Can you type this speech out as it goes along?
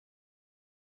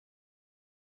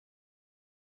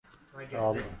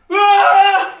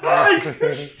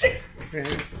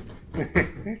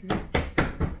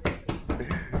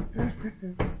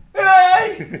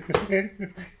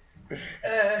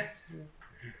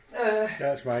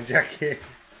That's my jacket.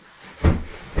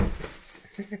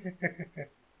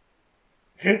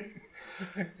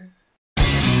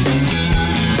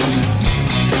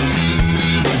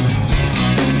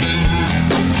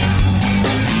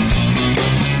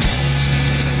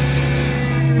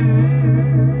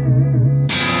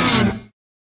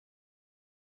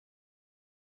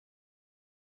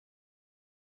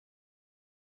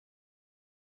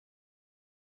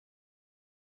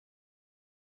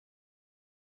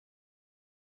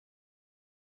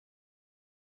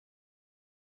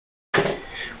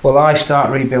 Well, I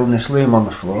start rebuilding this loom on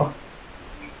the floor,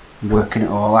 working it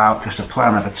all out, just a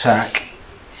plan of attack.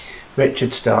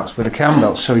 Richard starts with a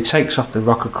cambelt, so he takes off the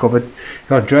rocker cupboard. You've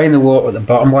got to drain the water at the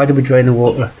bottom. Why do we drain the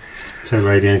water? Take the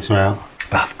radiator out.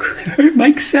 It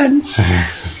makes sense.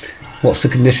 What's the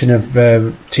condition of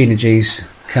Tina G's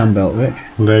cambelt,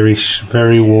 Rich?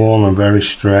 Very warm and very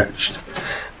stretched.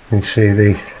 You can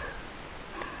see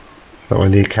but when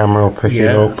the camera will pick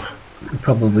it up. You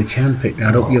probably can pick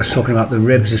that up. You're talking about the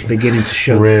ribs that's beginning to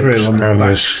show through on the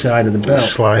back side of the belt.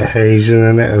 Slight hazing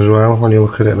in it as well when you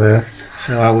look at it there.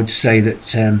 So I would say that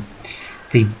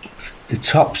the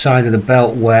top side of the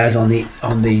belt wears on the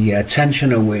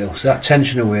tensioner wheel. So that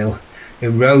tensioner wheel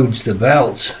erodes the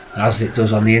belt, as it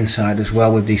does on the inside as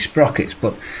well with these sprockets.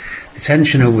 But the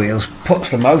tensioner wheels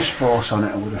puts the most force on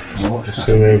it, I would have thought. Just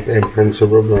in the imprints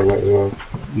of rubber on it as well.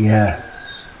 Yeah.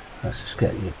 Let's just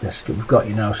get you. We've got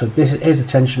you now. So this is a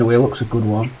tensioner wheel. Looks a good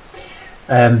one.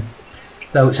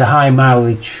 Though it's a high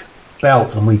mileage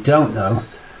belt, and we don't know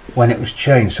when it was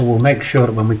changed. So we'll make sure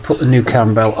that when we put the new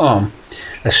cam belt on,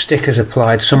 a sticker's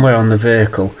applied somewhere on the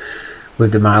vehicle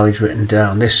with the mileage written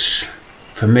down. This,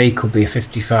 for me, could be a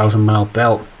 50,000 mile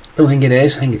belt. Don't think it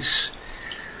is. I think it's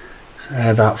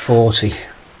about 40.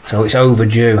 So it's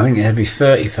overdue. I think it'd be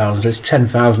 30,000. So it's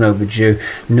 10,000 overdue.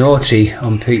 Naughty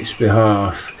on Pete's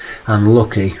behalf. And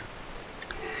lucky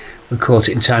we caught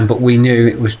it in time, but we knew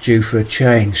it was due for a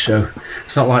change, so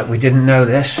it's not like we didn't know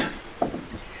this.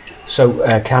 So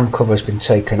cam cover has been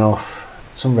taken off,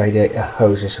 some radiator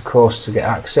hoses of course to get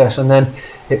access, and then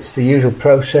it's the usual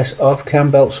process of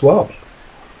cam belt swap.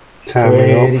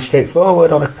 Pretty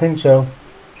straightforward on a Pinto.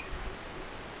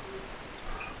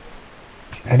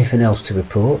 Anything else to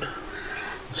report?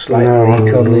 Slight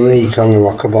leak on the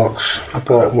rocker box,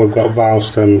 but we've got valve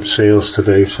stem seals to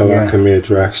do, so that can be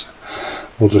addressed.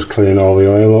 We'll just clean all the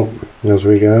oil up as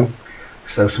we go.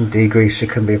 So some degreaser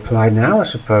can be applied now, I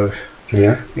suppose.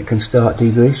 Yeah. It can start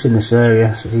degreasing this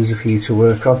area, so it's easy for you to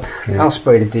work on. Yeah. I'll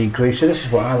spray the degreaser. This is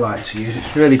what I like to use.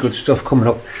 It's really good stuff coming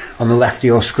up on the left of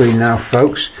your screen now,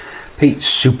 folks. Pete's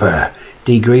Super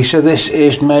Degreaser. This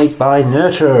is made by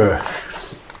Nurture.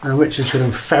 And Richard's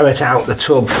going to ferret out the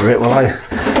tub for it while I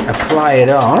apply it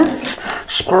on.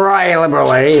 Spray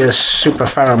liberally, the super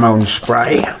pheromone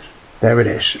spray. There it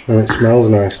is. And it smells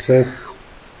nice too.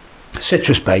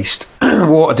 Citrus based,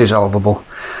 water dissolvable,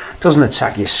 doesn't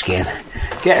attack your skin,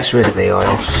 gets rid of the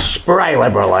oil. Spray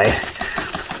liberally.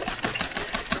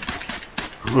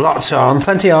 Lots on,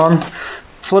 plenty on.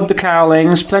 Flood the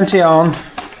cowlings, plenty on.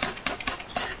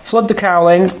 Flood the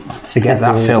cowling. If they get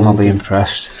that film, I'll be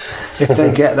impressed. If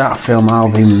they get that film,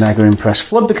 I'll be mega impressed.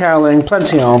 Flood the cowling,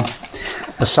 plenty on.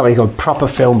 There's somebody got proper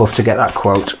film buff to get that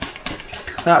quote.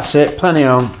 That's it, plenty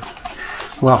on.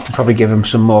 We'll have to probably give them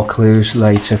some more clues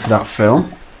later for that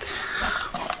film.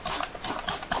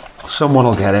 Someone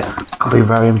will get it. I'll be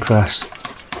very impressed.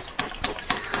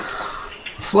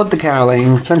 Flood the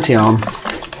cowling, plenty on.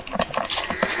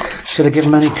 Should I give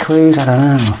them any clues? I don't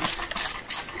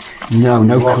know.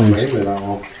 No clues.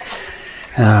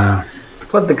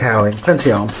 Flood the cowling, plenty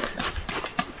on.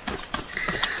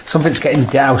 Something's getting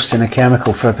doused in a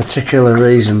chemical for a particular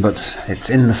reason, but it's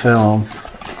in the film.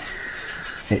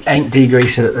 It ain't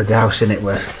degreaser that they're dousing it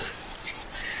with.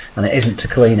 And it isn't to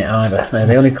clean it either. They're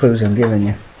the only clues I'm giving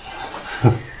you.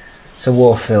 It's a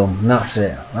war film, and that's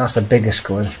it. That's the biggest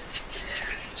clue.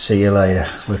 See you later.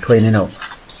 We're cleaning up.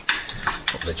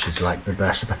 But Richard's like the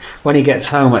best. When he gets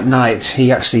home at night,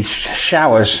 he actually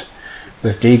showers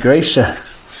with degreaser.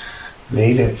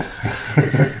 Need it.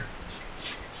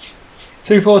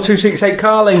 24268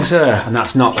 Carling, sir. And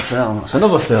that's not the film, that's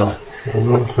another film.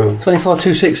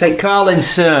 24268 Carling,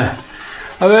 sir.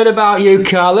 I heard about you,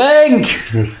 Carling.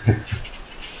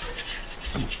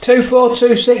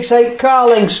 24268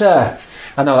 Carling, sir.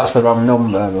 I know that's the wrong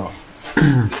number, but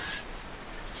I've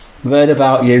heard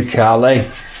about you, Carling.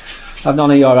 I've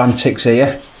none of your antics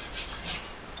here.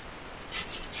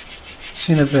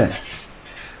 See in a bit.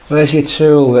 Where's your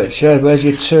tool, Richard? Where's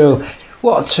your tool?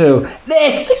 What tool?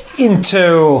 This f***ing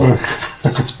tool!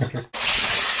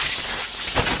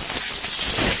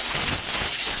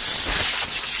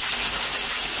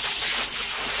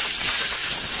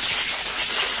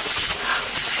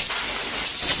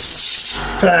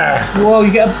 There. Whoa,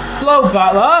 you get a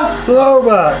blowback there?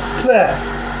 Blowback. There.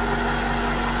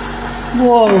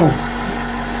 Whoa.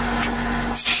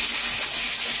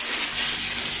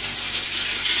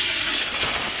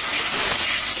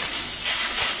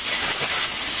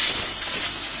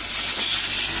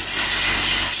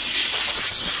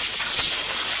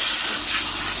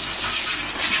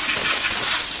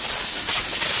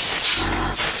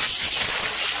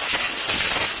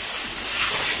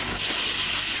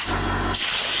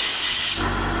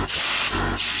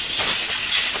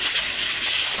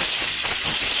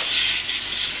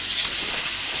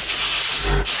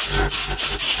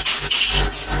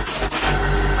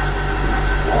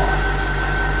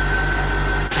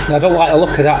 I don't like the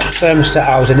look of that thermostat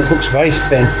housing, it looks very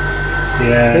thin.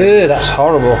 Yeah. Ew, that's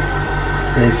horrible.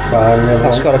 It's fine.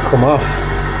 That's got to come off.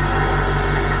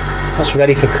 That's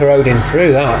ready for corroding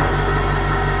through,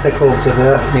 that. Pickled to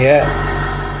death. Yeah.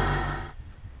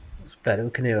 It's better, we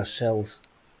can hear ourselves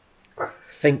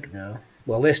think now.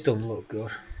 Well, this doesn't look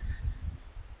good.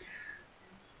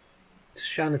 Just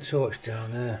shine a torch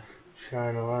down there.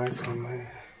 Shine a light on me.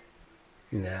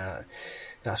 Nah,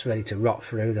 that's ready to rot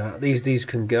through that. These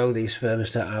can go, these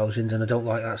thermostat housings, and I don't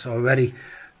like that. So already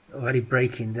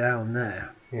breaking down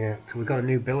there. Yeah. So we've got a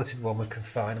new billeted one we can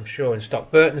find, I'm sure, in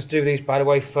stock. Burton's do these, by the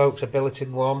way, folks, a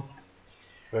billeted one.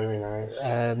 Very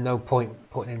nice. No point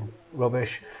putting in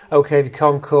rubbish. Okay, the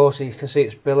concourse, you can see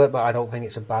it's billet, but I don't think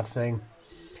it's a bad thing.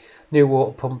 New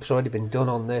water pump's already been done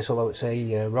on this, although it's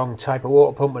a wrong type of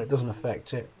water pump, but it doesn't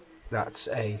affect it. That's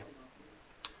a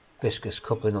viscous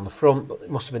coupling on the front, but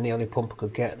it must have been the only pump I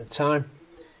could get at the time.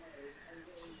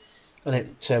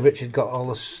 And Richard got all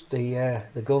the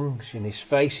guns in his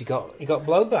face. He got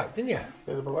blowback, didn't you?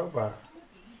 Bit of a blowback.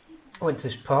 I went to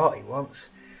this party once.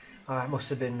 It must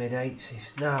have been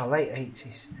mid-80s. No, late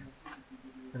 80s.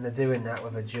 And they're doing that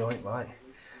with a joint, like.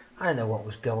 I don't know what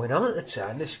was going on at the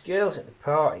time. This girl's at the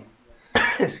party.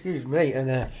 Excuse me. And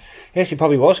yeah, she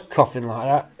probably was coughing like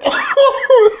that.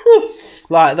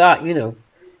 Like that, you know.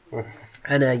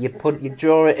 And you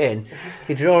draw it in.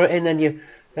 You draw it in,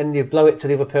 then you blow it to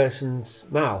the other person's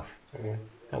mouth. Yeah.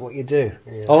 That's what you do.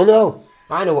 Yeah. Oh no,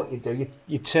 I know what you do.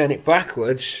 You turn it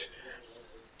backwards.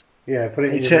 Yeah, put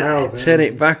it in your mouth. Turn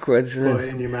it backwards. Put it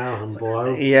in your mouth and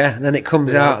blow. Yeah, and then it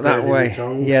comes out that way.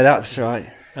 Yeah, that's right.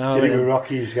 Oh, Did it with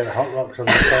Rocky? You used to get the hot rocks on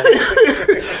the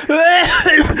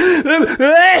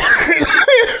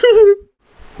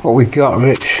top. What we got,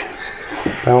 Rich?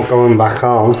 Belt going back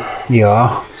on.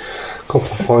 Yeah.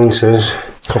 Couple of pointers.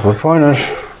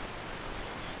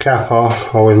 Cap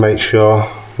off. Always make sure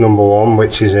number one,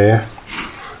 which is here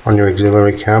on your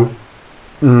auxiliary cam.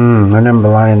 I remember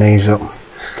lining these up.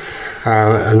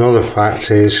 Another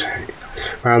fact is,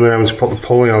 rather than having to put the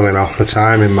pulley on and off the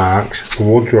timing marks, the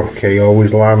woodruff key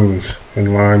always lands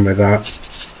in line with that.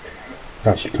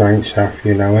 That's your crankshaft,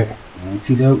 you know it.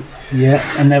 Okie doke. Yeah,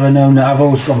 I've never known that. I've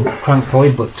always gone crank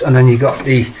pulley, and then you got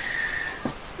the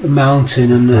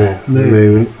mountain and the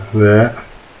moon there,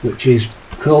 which is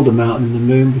called the mountain and the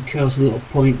moon because the little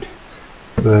point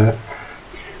there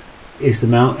is the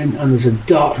mountain, and there's a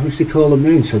dot which they call the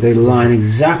moon, so they line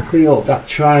exactly up. That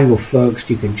triangle, folks,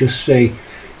 you can just see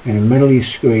in the middle of your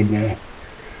screen there,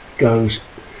 goes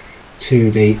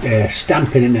to the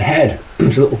stamping in the head.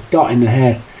 There's a little dot in the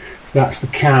head, so that's the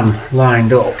cam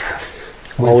lined up.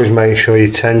 Always make sure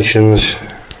your tension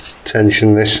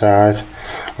this side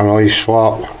and all your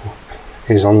swap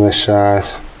is on this side.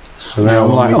 So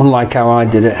unlike how I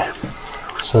did it.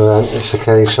 So then it's a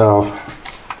case of,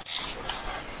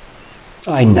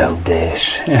 I know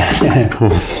this.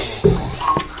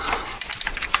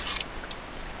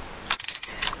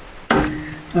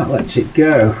 That lets it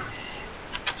go.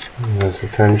 And there's the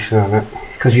tension on it.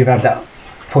 Because you've had that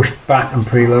pushed back and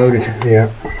preloaded.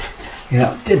 Yeah.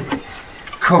 Yeah, did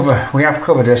cover. We have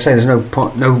covered. As I say, there's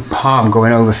no harm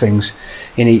going over things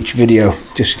in each video,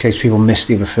 just in case people miss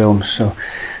the other films. So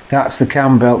that's the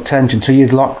cam belt tension. So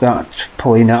you'd lock that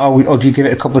pulley now, or do you give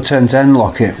it a couple of turns and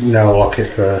lock it? No, lock it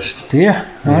first. Do you? Yeah.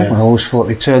 Right. I always thought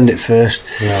they turned it first.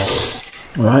 Yeah.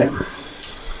 Right.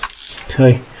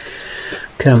 Okay.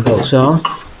 Cam belt's on.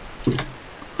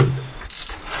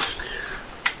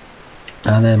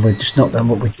 And then we just knocked down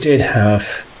what we did have.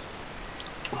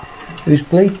 Who's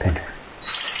bleeping?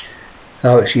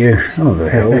 Oh, it's you. Oh, the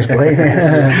hell is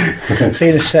bleeping?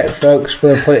 See the sec, folks.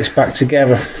 We'll put it back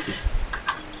together.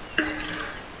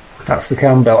 That's the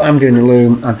cam belt. I'm doing the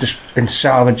loom. I've just been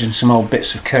salvaging some old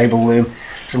bits of cable loom,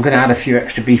 so I'm going to add a few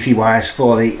extra beefy wires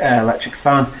for the electric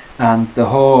fan and the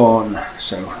horn,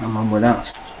 so I'm on with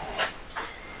that.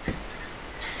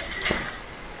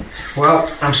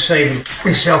 Well, I'm saving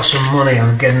myself some money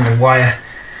on getting the wire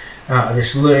out of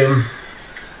this loom,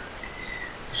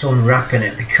 just unwrapping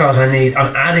it, because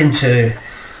I'm adding to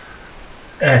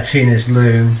Tina's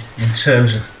loom in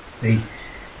terms of the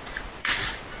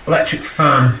electric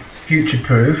fan future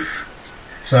proof,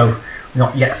 so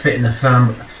not yet fitting the fan,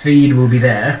 but the feed will be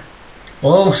there.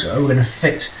 Also, we're going to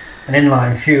fit an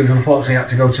inline fuse. Unfortunately, I had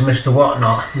to go to Mr.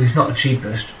 Whatnot, who's not the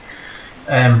cheapest,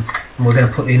 and we're going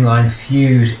to put the inline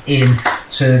fuse in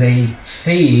to the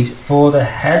feed for the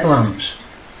headlamps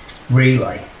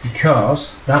relay,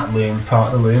 because that loom,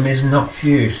 part of the loom, is not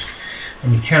fused,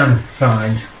 and you can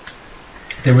find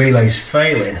the relays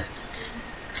failing.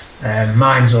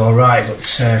 Mine's alright, but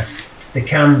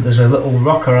there's a little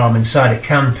rocker arm inside, it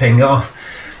can ping off,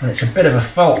 and it's a bit of a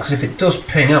fault, because if it does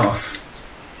ping off,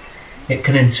 it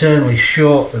can internally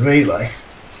short the relay,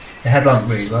 the headlamp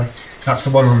relay. That's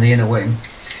the one on the inner wing,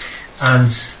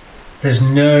 and there's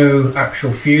no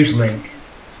actual fuse link,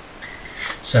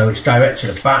 so it's direct to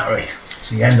the battery,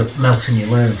 so you end up melting your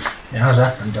loom. It has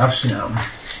happened, I've seen it happen.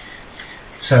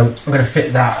 So I'm going to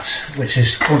fit that, which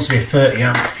is wants to be a 30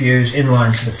 amp fuse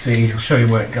inline to the feed. I'll show you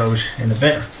where it goes in a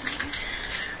bit.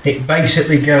 It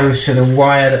basically goes to the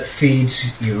wire that feeds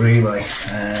your relay.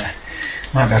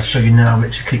 Might be able to show you now,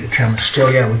 Richard, keep the camera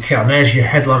still. Yeah, we can. There's your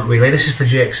headlamp relay. This is for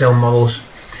GXL models.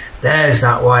 There's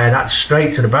that wire. That's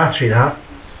straight to the battery, that.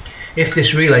 If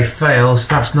this relay fails,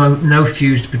 that's no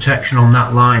fused protection on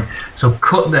that line. So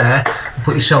cut there and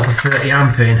put yourself a 30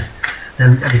 amp in.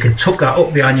 And you can tuck that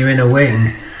up behind your inner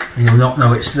wing, and you'll not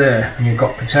know it's there, and you've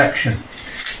got protection.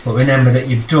 But remember that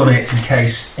you've done it in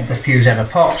case if the fuse ever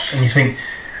pops and you think,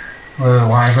 well,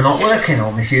 why is it not working?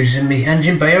 All my fuses in my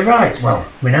engine bay are right. Well,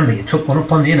 remember, you took one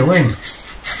up on the inner wing.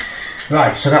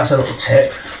 Right, so that's a little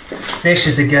tip. This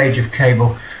is the gauge of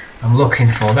cable I'm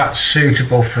looking for. That's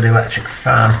suitable for the electric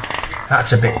fan.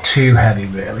 That's a bit too heavy,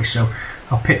 really, so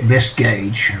I'll pick this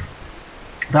gauge.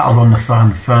 That'll run the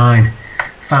fan fine.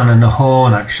 Fan and the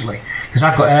horn, actually, because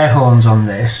I've got air horns on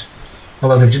this,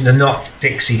 although they're not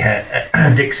Dixie air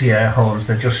horns,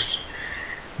 they're just,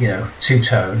 you know,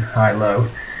 two-tone, high-low.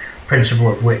 Principle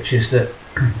of which is that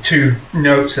two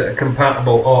notes that are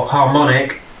compatible or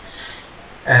harmonic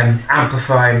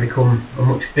amplify and become a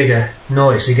much bigger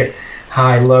noise, so you get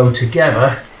high-low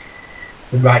together,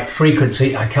 the right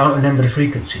frequency. I can't remember the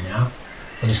frequency now,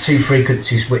 but there's two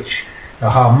frequencies which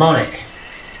are harmonic.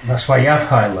 That's why you have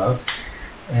high-low.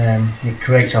 It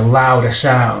creates a louder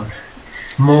sound,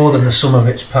 more than the sum of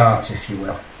its parts, if you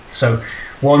will. So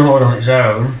one horn on its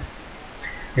own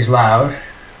is loud,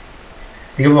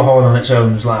 the other horn on its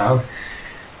own is loud.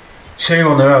 Two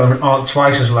on their own aren't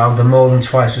twice as loud, they're more than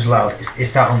twice as loud. If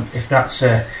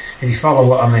you follow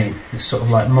what I mean, it's sort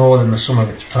of like more than the sum of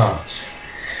its parts.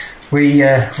 We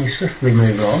swiftly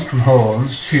move on from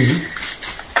horns to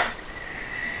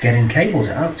getting cables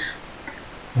out.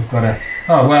 We've got a,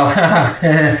 oh well,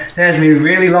 there's me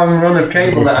really long run of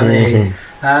cable that I need.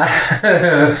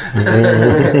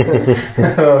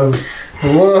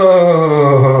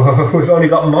 Whoa, we've only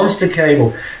got monster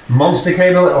cable. Monster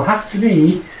cable, it'll have to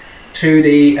be to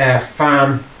the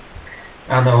fan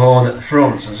and the horn at the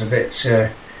front, so it's a bit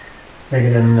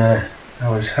bigger than I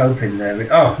was hoping there.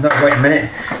 Oh no, wait a minute,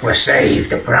 we're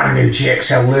saved. A brand new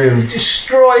GXL loom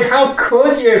destroyed. How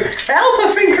could you? Help!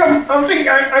 I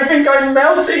think I'm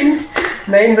melting.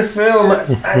 Name the film. I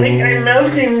think I'm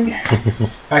melting.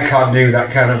 I can't do that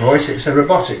kind of voice. It's a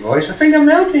robotic voice. I think I'm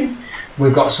melting.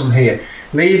 We've got some here.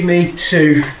 Leave me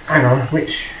to. Hang on.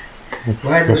 Which?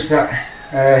 Where was that?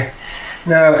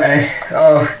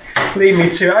 Oh, leave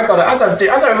me to. I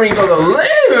gotta rebuild a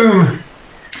loom.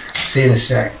 See you in a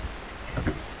sec.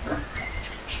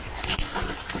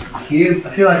 I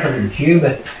feel like I'm in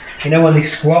Cuba. You know when they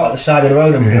squat at the side of the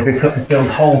road and build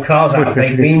whole cars out of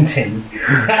baked bean tins?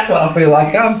 That's what I feel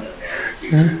like I'm.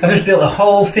 I just built a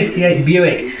whole 58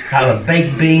 Buick out of a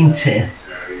baked bean tin,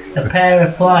 a pair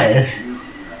of pliers,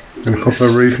 and a couple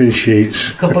of roofing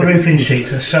sheets.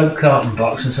 A soap carton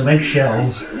box and some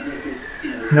eggshells.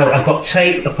 No, I've got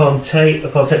tape upon tape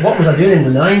upon tape. What was I doing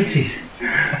in the 90s?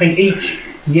 I think each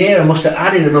year I must have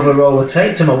added another roll of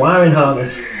tape to my wiring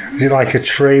harness. Is it like a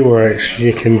tree where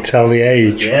you can tell the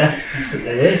age? Yeah, it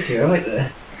is, you're right there.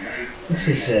 This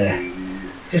is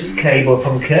just cable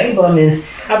upon cable. I mean,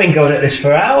 I've been going at this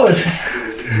for hours.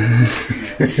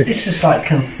 This is just like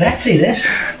confetti, this.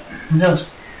 No,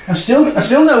 I'm still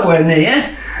nowhere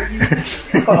near.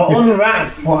 I've got to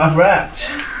unwrap what I've wrapped.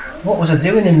 What was I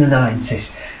doing in the 90s?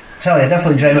 Tell you, I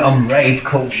definitely dream it on rave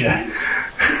culture.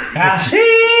 I see.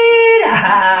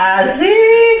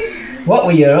 What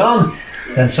were you on?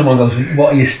 Then someone goes,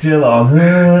 what are you still on?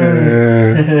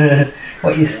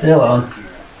 What are you still on?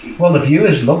 Well, the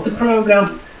viewers love the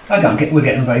programme. We're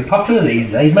getting very popular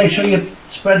these days. Make sure you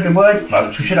spread the word,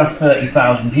 folks. We should have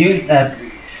 30,000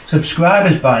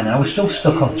 subscribers by now. We're still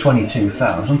stuck on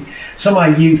 22,000. Some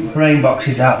of you brain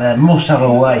boxes out there must have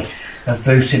a way of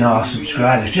boosting our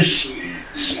subscribers. Just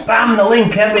spam the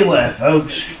link everywhere,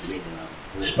 folks.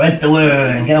 Spread the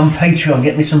word and get on Patreon.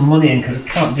 Get me some money in, because I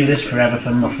can't do this forever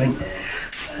for nothing.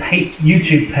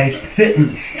 YouTube pays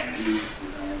pittance.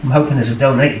 I'm hoping there's a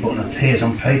donate button appears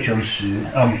on Patreon soon,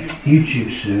 on YouTube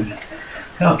soon.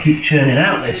 Can't keep churning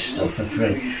out this stuff for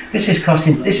free. This is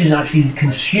actually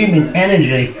consuming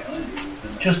energy.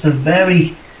 Just the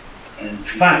very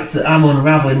fact that I'm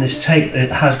unravelling this tape,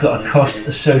 that has got a cost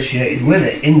associated with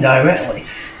it, indirectly.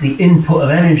 The input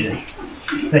of energy.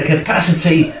 The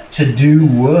capacity to do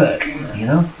work, you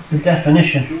know? The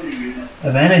definition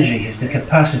of energy is the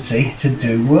capacity to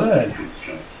do work.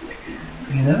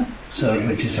 You know? So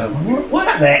Richard's like,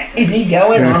 what the heck is he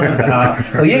going on about?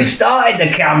 Well, you started the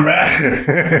camera.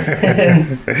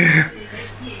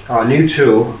 Our new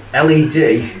tool,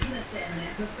 LED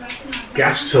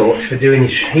gas torch for doing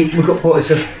heat. We've got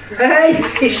ports of, hey,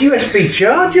 it's USB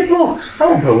chargeable. I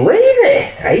don't believe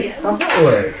it. Hey, how's that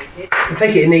work? I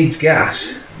take it needs gas,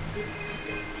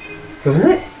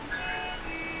 doesn't it?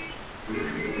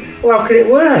 Well, how can it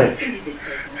work?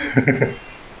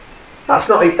 That's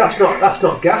not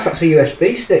gas, that's a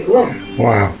USB stick, look.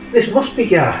 Wow. This must be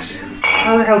gas.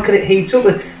 How the hell can it heat up?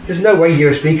 There's no way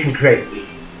USB can create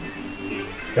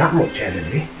that much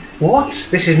energy. What?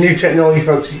 This is new technology,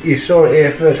 folks. You saw it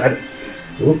here first.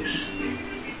 Oops.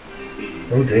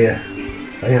 Oh dear.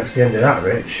 I think that's the end of that,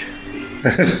 Rich.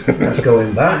 That's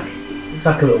going back. It's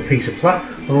like a little piece of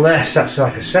plastic. Unless that's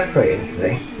like a separating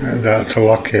thing. That's to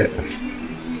lock it.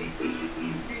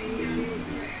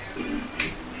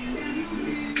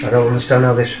 I don't understand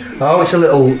how this... Oh, it's a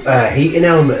little heating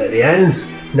element at the end.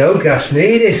 No gas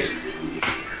needed.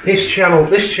 This channel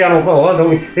promotes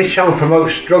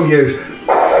drug use.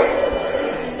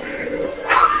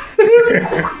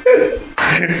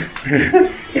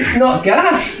 It's not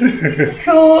gas.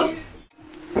 Can't.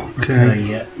 Okay,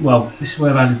 yeah. Well, this is where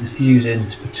I've added the fuse in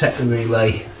to protect the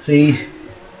relay feed.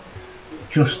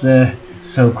 Just there.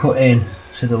 So cut in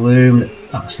to the loom.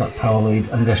 That's that power lead,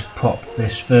 and just pop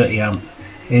this 30 amp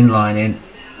inline in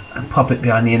and pop it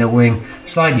behind the inner wing.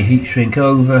 Slide your heat shrink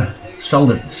over,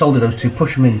 solder those two,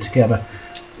 push them in together,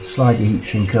 slide your heat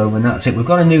shrink over, and that's it. We've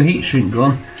got a new heat shrink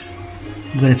gun.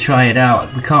 I'm going to try it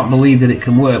out. We can't believe that it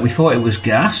can work. We thought it was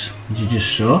gas, as you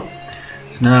just saw. So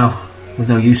now we've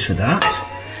no use for that,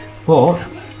 but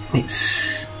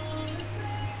it's,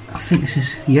 I think this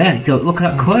is, yeah, look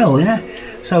at that coil, yeah.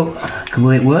 So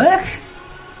will it work?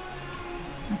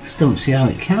 I just don't see how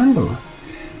it can, but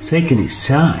it's taking its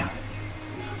time.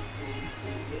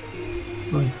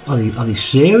 Are they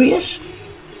serious?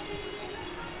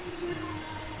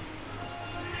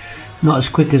 It's not as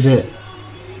quick as it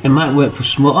might work for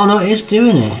small. Oh no, it is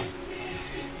doing it.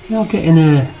 Not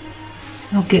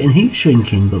getting heat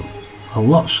shrinking, but a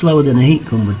lot slower than a heat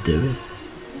gun would do it.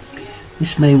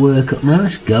 This may work up now.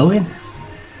 It's going.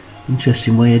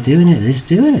 Interesting way of doing it. It's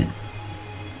doing it.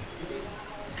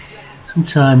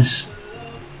 Sometimes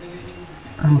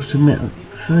I must admit I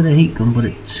prefer the heat gun, but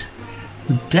it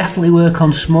would definitely work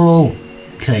on small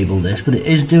cable this, but it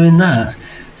is doing that.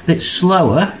 It's a bit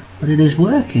slower, but it is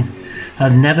working.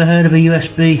 I'd never heard of a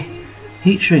USB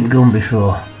heat shrink gun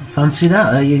before. Fancy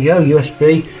that, there you go,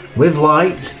 USB with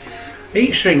light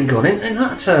heat shrink gun, isn't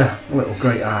that a little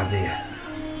great idea?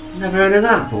 Never heard of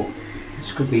that, but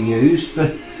this could be used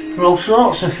for all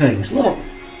sorts of things. Look,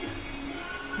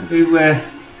 I do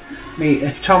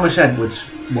if Thomas Edwards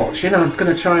watching, I'm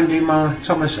going to try and do my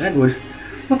Thomas Edwards.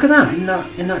 Look at that,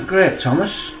 isn't that great,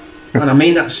 Thomas? And I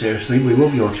mean that seriously, we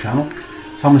love your channel.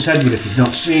 Thomas Edwards, if you've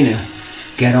not seen him,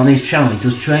 get on his channel. He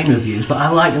does train reviews, but I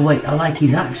like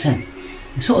his accent.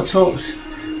 He sort of talks,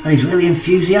 and he's really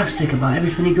enthusiastic about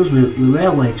everything he does with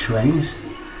railway trains.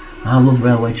 I love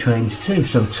railway trains too.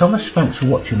 So Thomas, thanks for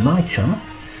watching my channel.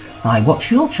 I watch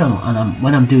your channel, and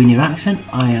when I'm doing your accent,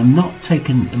 I am not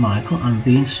taking the mic, I'm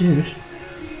being serious.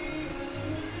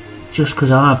 Just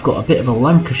because I've got a bit of a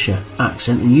Lancashire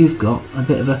accent and you've got a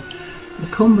bit of a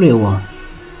Cumbria one.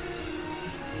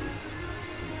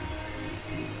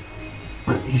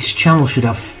 His channel should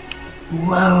have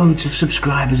loads of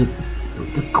subscribers.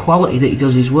 The quality that he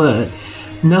does his work,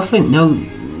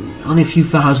 only a few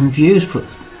thousand views for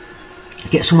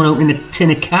Get someone opening a tin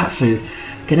of cat food,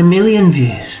 get 1 million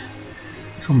views.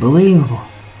 It's unbelievable.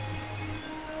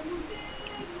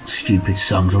 Stupid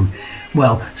songs on.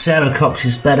 Well, Sarah Cox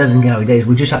is better than Gary Davis.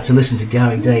 We just had to listen to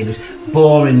Gary Davis.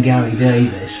 Boring Gary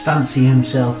Davis. Fancy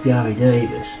himself Gary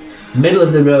Davis. Middle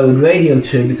of the road, Radio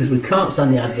 2, because we can't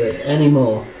stand the adverts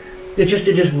anymore. They're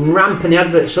just ramping the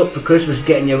adverts up for Christmas,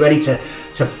 getting you ready to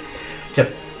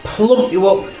plump you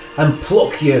up and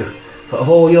pluck you for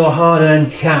all your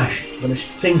hard-earned cash for the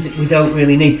things that we don't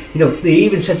really need. You know, they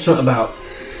even said something about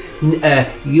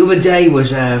the other day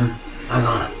was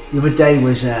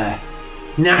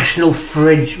National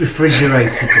Refrigerator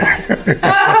Day.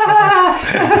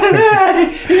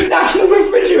 National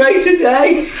Refrigerator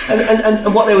Day.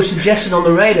 And what they were suggesting on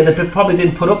the radio that had probably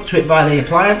been put up to it by the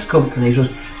appliance companies was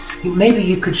maybe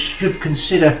you should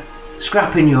consider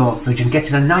scrapping your fridge and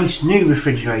getting a nice new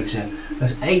refrigerator.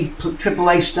 As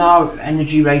AAA star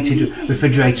energy rated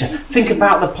refrigerator. Think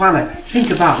about the planet,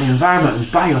 think about the environment,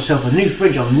 and buy yourself a new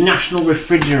fridge on National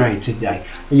Refrigerator Day.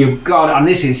 You've got, and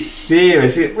this is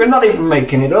serious, we're not even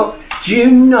making it up. Do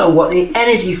you know what the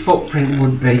energy footprint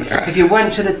would be if you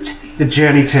went to the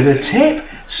journey to the tip,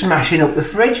 smashing up the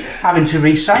fridge, having to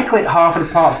recycle it, half of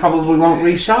the parts probably won't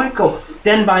recycle,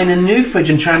 then buying a new fridge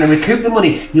and trying to recoup the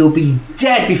money? You'll be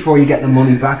dead before you get the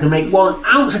money back and make 1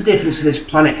 ounce of difference to this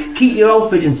planet. Keep your old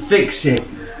fridge and fix it.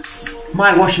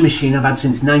 My washing machine I've had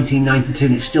since 1992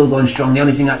 and it's still going strong. The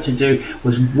only thing I had to do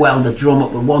was weld a drum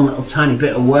up with one little tiny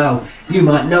bit of weld. You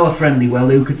might know a friendly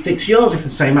welder who could fix yours if the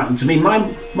same happened to me. My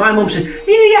mum said, you need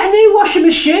to get a new washing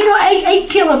machine, or 8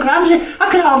 kilograms. I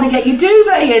can hardly get your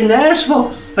duvet in there.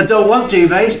 So I don't want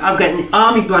duvets. I'm getting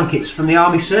army blankets from the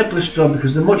army surplus store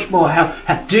because they're much more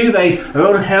duvets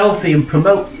are unhealthy and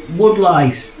promote wood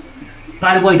lice.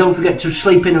 By the way, don't forget to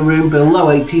sleep in a room below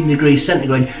 18 degrees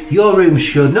centigrade. Your room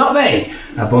should not be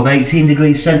above 18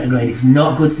 degrees centigrade. It's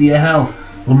not good for your health.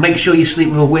 Well, make sure you sleep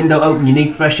with a window open. You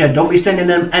need fresh air. Don't be staying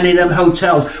in any of them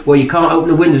hotels where you can't open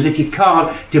the windows. If you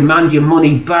can't, demand your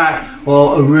money back,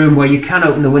 or a room where you can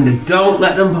open the window. Don't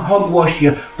let them hogwash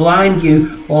you, blind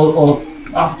you, or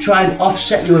try and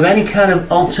offset you with any kind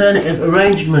of alternative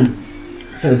arrangement.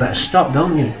 So you better stop,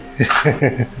 don't you?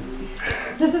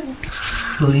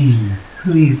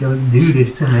 Please don't do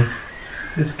this to me.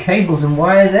 There's cables and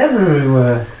wires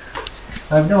everywhere.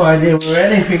 I have no idea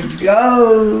where anything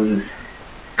goes.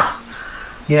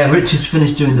 Yeah, Richard's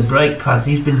finished doing the brake pads.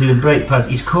 He's been doing brake pads.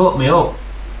 He's caught me up.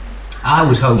 I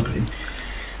was hoping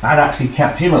I'd actually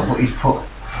catch him up, but he's put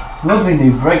lovely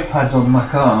new brake pads on my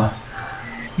car.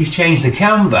 He's changed the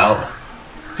cam belt,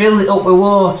 filled it up with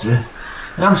water,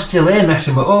 and I'm still here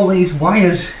messing with all these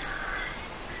wires.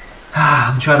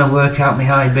 I'm trying to work out my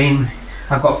high beam.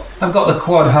 I've got the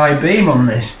quad high beam on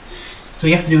this, so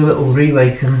you have to do a little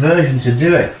relay conversion to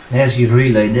do it. There's your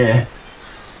relay there.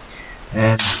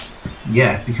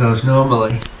 Yeah, because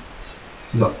normally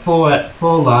you've got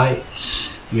four lights.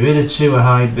 Your inner 2 are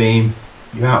high beam,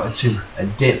 your outer 2 are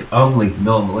dip only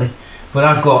normally. But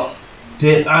I've got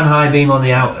dip and high beam on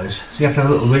the outers, so you have to have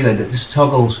a little relay that just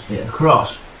toggles it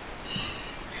across.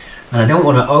 And I don't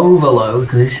want to overload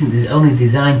because it's only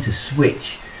designed to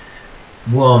switch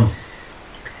one.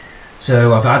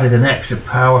 So I've added an extra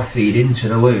power feed into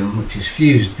the loom, which is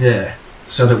fused there,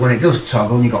 so that when it does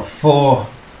toggle and you've got 4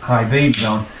 high beams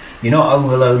on, you're not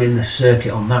overloading the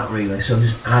circuit on that relay. So I've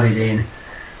just added in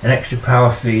an extra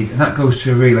power feed, and that goes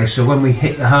to a relay. So when we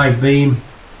hit the high beam,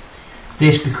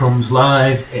 this becomes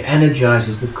live. It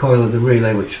energizes the coil of the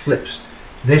relay, which flips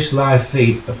this live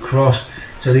feed across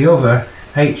to the other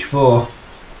H4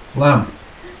 lamp.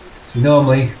 So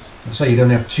normally, let's say you'd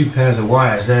only have 2 pairs of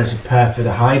wires. There's a pair for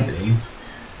the high beam,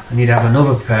 and you'd have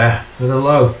another pair for the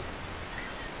low.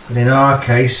 But in our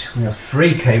case, we have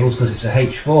 3 cables because it's a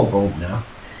H4 bulb now.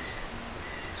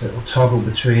 So it will toggle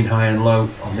between high and low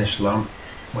on this lamp.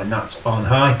 When that's on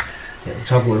high, it will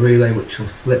toggle a relay which will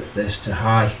flip this to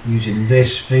high using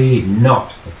this feed,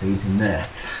 not the feed from there.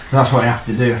 So that's what I have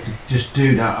to do. I have to just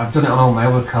do that. I've done it on all my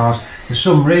other cars. For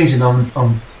some reason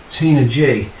on Tina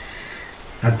G,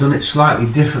 I've done it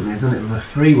slightly differently. I've done it with a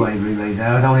 3-way relay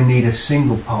there. I'd only need a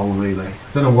single pole relay.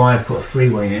 I don't know why I put a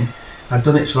 3-way in. I've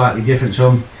done it slightly different, so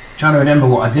I'm trying to remember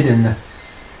what I did in the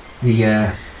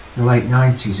late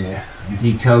 90s here. I'm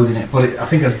decoding it, but I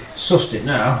think I've sussed it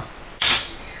now.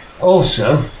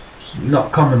 Also,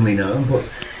 not commonly known, but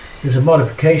there's a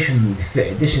modification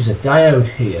fitted. This is a diode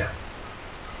here.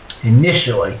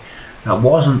 Initially, that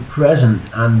wasn't present,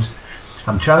 and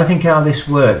I'm trying to think how this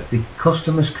worked. The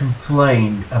customers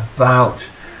complained about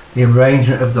the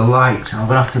arrangement of the lights. I'm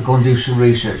going to have to go and do some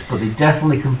research, but they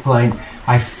definitely complained.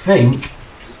 I think,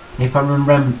 if I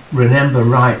remember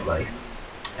rightly,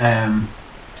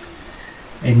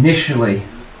 initially,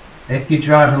 if you're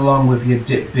driving along with your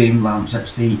dip beam lamps,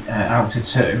 that's the outer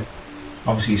two,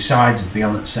 obviously your sides would be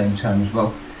on at the same time as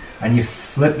well, and you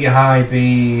flip your high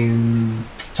beam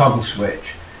toggle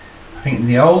switch. I think in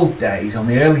the old days, on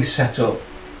the early setup,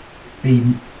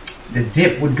 the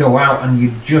dip would go out and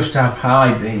you'd just have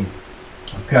high beam,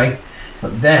 okay?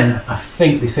 But then I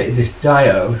think they fitted this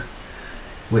diode,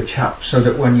 which so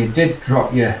that when you did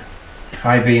drop your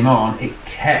high beam on, it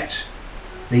kept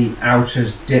the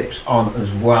outer's dips on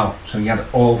as well. So you had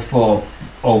all four,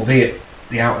 albeit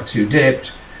the outer two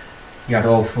dipped, you had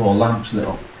all four lamps lit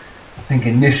up. I think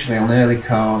initially on early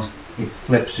cars it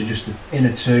flips to just the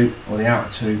inner two, or the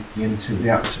outer two, the inner two, the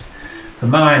outer two. For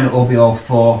mine it'll be all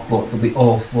four, but there'll be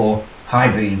all four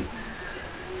high beam.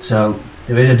 So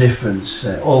there is a difference.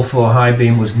 All four high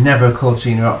beam was never a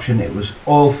Cortina option. It was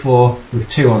all four with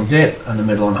two on dip and the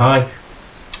middle on high,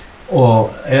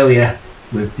 or earlier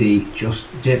with the just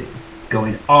dip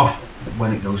going off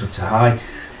when it goes up to high.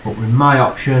 But with my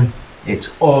option, it's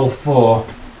all four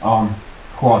on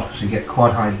quad, so you get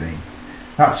quad high beam.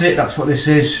 That's it, that's what this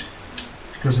is.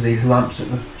 Because of these lamps that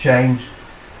have changed,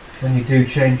 when you do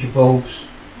change your bulbs,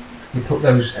 you put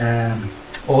those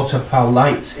auto power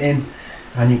lights in,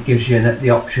 and it gives you the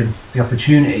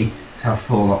opportunity to have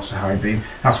four lots of high beam.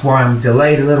 That's why I'm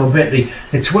delayed a little bit.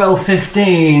 The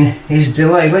 12:15 is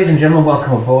delayed. Ladies and gentlemen,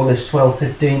 welcome aboard this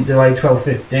 12:15 delay,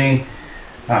 12:15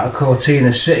 out of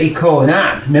Cortina City, calling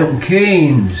at Milton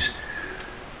Keynes.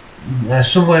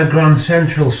 Somewhere Grand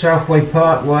Central, Southway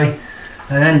Parkway,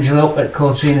 and engine up at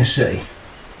Cortina City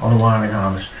on a wiring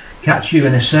harness. Catch you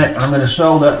in a sec. I'm going to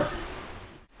solder.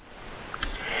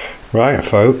 Right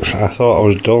folks, I thought I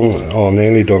was done, or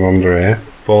nearly done under here,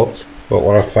 but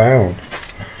what I found,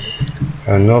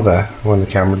 another, when the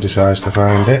camera decides to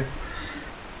find it,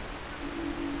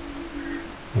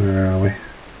 where are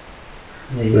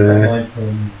we? There.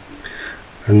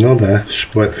 Another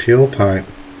split fuel pipe.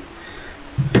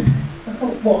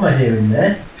 What am I doing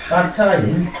there? Bad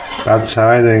tidings? Bad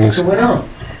tidings. What's going on?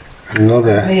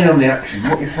 Another. Me on the action,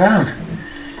 what you found?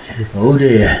 Oh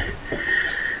dear.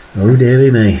 Oh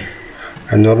dearie me.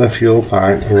 Another fuel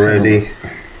pipe ready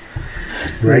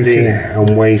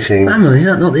and waiting. Hang on, is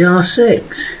that not the R6?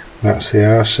 That's the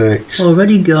R6.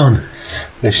 Already gone.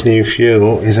 This new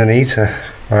fuel is an eater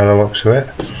by the looks of it,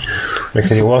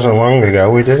 because it wasn't long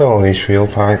ago we did all these fuel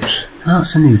pipes.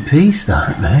 That's a new piece,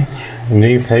 that, mate. A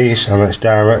new piece, and it's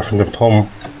direct from the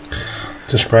pump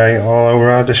to spray it all over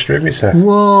our distributor.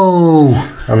 Whoa!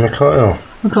 And the coil.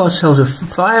 We've got ourselves a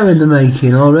fire in the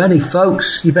making already,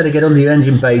 folks. You better get under your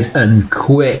engine bays and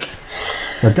quick.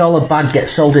 The $1 bag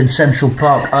gets sold in Central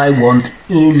Park. I want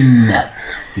in.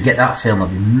 If you get that film, I'll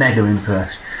be mega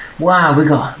impressed. Wow, we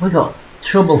got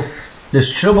trouble. There's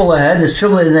trouble ahead. There's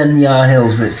trouble in them Yar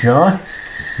Hills, Richard.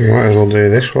 You might as well do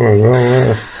this one as well,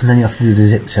 yeah. And then you have to do the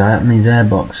zip tie. That means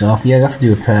airbox off. Yeah, you have to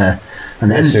do a pair.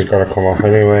 And then this has got to come off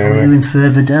anyway. We're going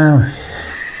further down.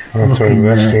 I'll have to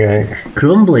investigate.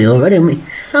 Crumbly already.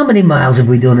 How many miles have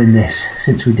we done in this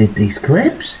since we did these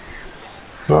clips?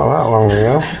 Not that long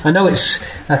ago. I know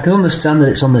I can understand that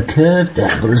it's on the curve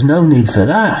there, but there's no need for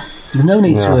that. There's no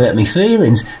need to hurt me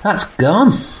feelings. That's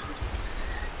gone.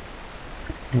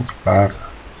 That's bad.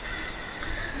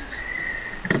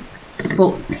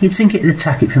 But you'd think it'd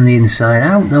attack it from the inside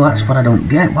out, though. That's what I don't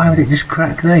get. Why would it just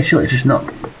crack there? Sure, it's just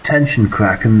not tension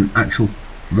crack and actual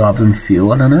rather than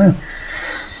fuel. I don't know.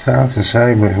 It's hard to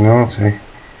say, but it's naughty.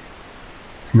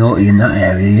 It's naughty in that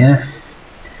area, yeah.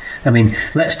 I mean,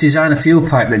 let's design a fuel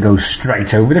pipe that goes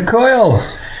straight over the coil.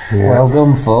 Yeah. Well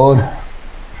done, Ford.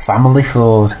 Family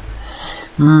Ford.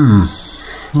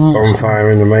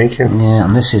 Bonfire in the making. Yeah,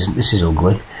 and this is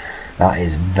ugly. That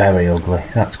is very ugly.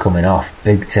 That's coming off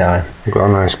big time. You've got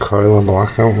a nice coil of black,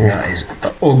 haven't you? That is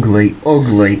ugly,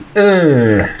 ugly.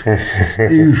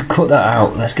 You've cut that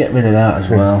out. Let's get rid of that as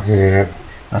well. Yeah.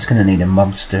 That's going to need a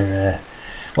monster.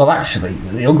 Well, actually,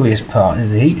 the ugliest part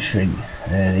is the heat shrink.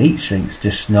 The heat shrink's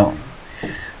just not.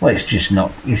 Well, it's just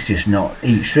not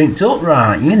heat shrinked up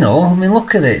right. You know. I mean,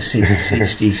 look at it.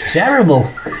 It's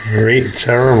terrible. Right,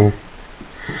 terrible.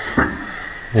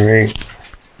 Right.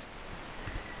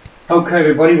 Okay,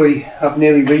 everybody, we have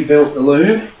nearly rebuilt the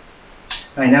loom.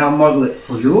 I now model it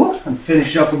for you and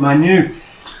finish off with my new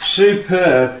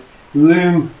superb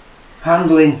loom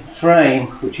handling frame,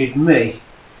 which is me.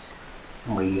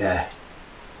 And we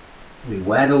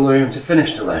wear the loom to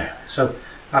finish the loom. So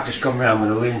I've just gone around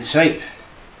with a loom tape.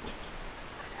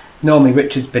 Normally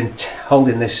Richard's been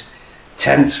holding this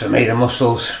tense for me, the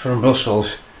muscles from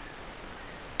Brussels,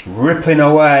 ripping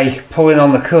away, pulling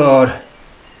on the cord.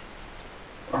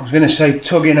 I was going to say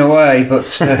tugging away, but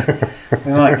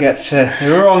we might get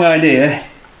the wrong idea.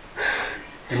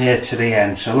 near to the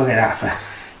end. So look at that.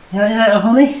 You like that,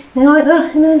 honey? You like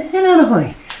that? You like that,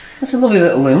 honey? That's a lovely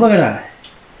little loom. Look at that.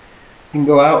 You can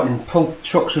go out and pull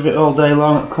trucks with it all day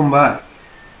long and come back.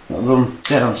 It'll run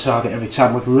dead on target every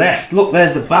time we've left. Look,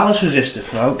 there's the ballast resistor,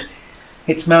 folks.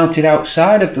 It's mounted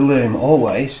outside of the loom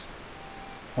always.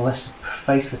 Unless the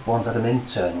facelift ones had them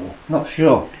internally. Not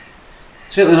sure.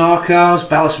 Certainly in our cars,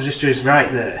 ballast resistor is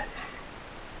right there.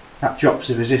 That drops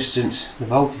the resistance, the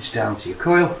voltage down to your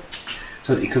coil,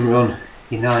 so that you can run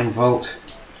your 9 volt.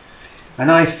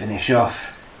 And I finish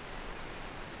off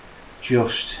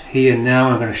just here now.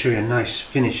 I'm going to show you a nice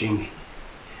finishing. I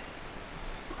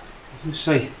was going to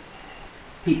say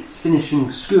Pete's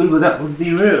finishing school, but that would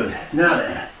be rude. Now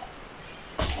then,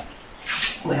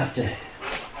 we have to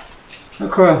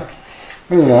look at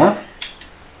that.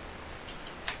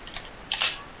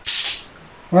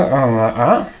 Like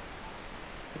that.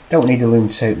 Don't need the loom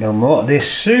tape no more.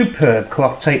 This superb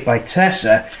cloth tape by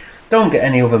Tessa. Don't get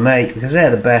any other make because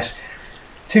they're the best.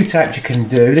 2 types you can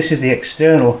do. This is the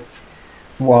external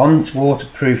one. It's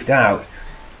waterproofed out.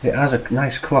 It has a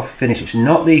nice cloth finish. It's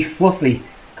not the fluffy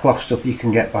cloth stuff you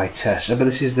can get by Tessa, but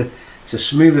this is it's a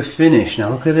smoother finish. Now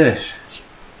look at this.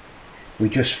 We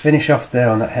just finish off there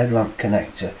on that headlamp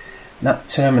connector. That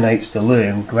terminates the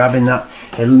loom, grabbing that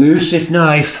elusive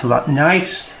knife, like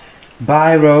knives,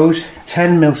 biros,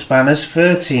 10mm spanners,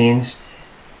 13s.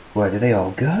 Where do they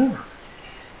all go?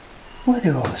 Where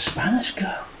do all the spanners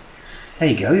go? There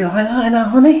you go, you like that,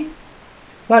 honey?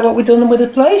 Like what we've done with the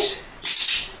place?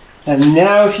 And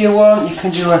now if you want, you can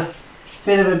do a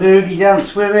bit of a boogie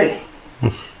dance with it.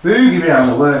 Boogie around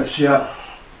the workshop.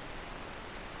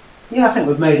 Yeah, I think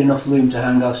we've made enough loom to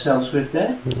hang ourselves with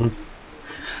there.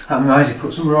 That reminds me,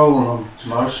 put some rolling on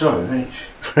tomorrow, sorry Rich.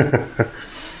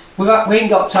 We ain't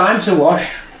got time to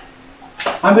wash.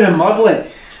 I'm going to model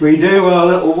it. We do a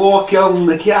little walk on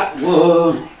the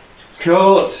catwalk.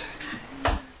 Cut.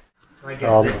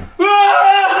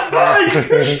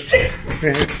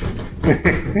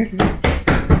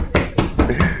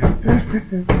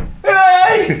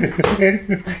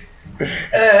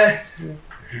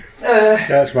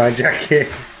 That's my jacket.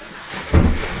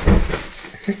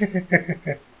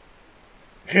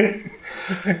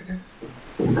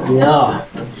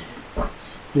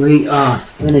 We are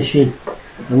finishing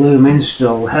the loom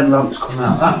install. The headlamps come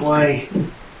out that way.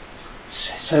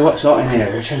 So what's hot in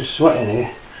here, Rich? I'm sweating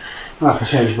here. I have to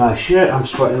change my shirt, I'm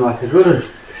sweating like a good one.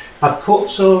 I put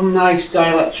some nice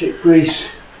dielectric grease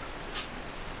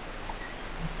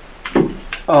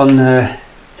on the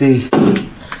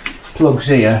plugs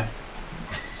here.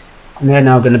 And they're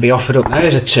now going to be offered up.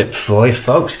 There's a tip for you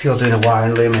folks if you're doing a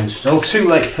wiring loom install. Too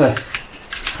late for,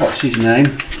 what's his name?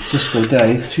 Disco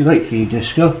Dave. Too late for you,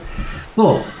 Disco.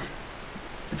 But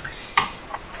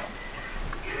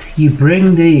you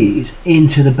bring these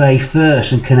into the bay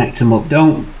first and connect them up.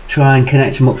 Don't try and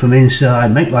connect them up from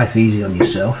inside. Make life easy on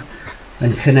yourself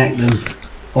and connect them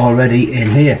already in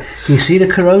here. Can you see the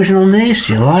corrosion on these?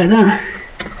 Do you like that?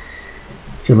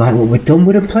 Do you like what we've done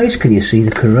with the place? Can you see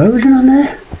the corrosion on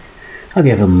there? Have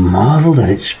you ever marvelled at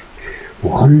its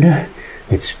wonder,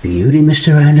 its beauty,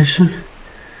 Mr. Anderson?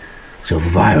 It's a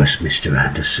virus, Mr.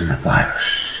 Anderson, a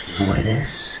virus. You know what it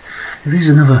is? There is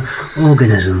another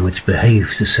organism which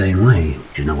behaves the same way.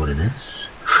 Do you know what it is?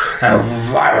 A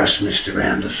virus, Mr.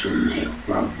 Anderson.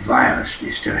 A virus,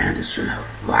 Mr. Anderson. A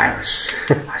virus.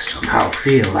 I somehow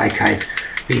feel like I've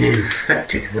been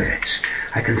infected with it.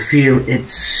 I can feel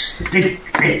its stink,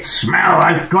 its smell.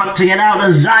 I've got to get out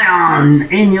of Zion.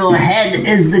 In your head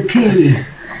is the key.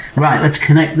 Right, let's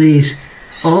connect these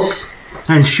up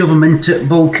and shove them into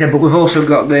bulkhead. But we've also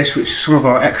got this, which is some of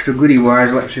our extra goodie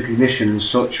wires, electric ignition and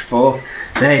such forth.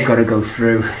 They've got to go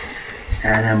through.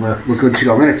 And then we're good to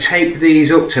go. I'm going to tape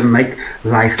these up to make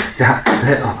life that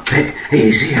little bit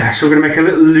easier. So we're going to make a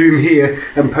little loom here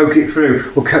and poke it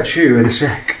through. We'll catch you in a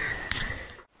sec.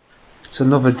 It's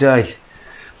another day,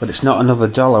 but it's not another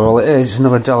dollar. All it is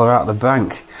another dollar out of the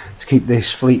bank to keep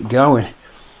this fleet going.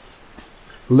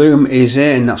 Loom is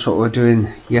in. That's what we were doing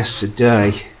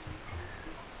yesterday.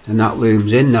 And that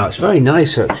loom's in now. It's very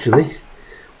nice actually.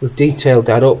 We've detailed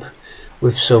that up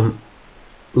with some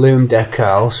loom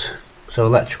decals. So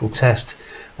electrical test,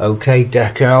 okay,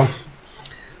 decal,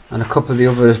 and a couple of the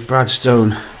others,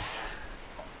 Bradstone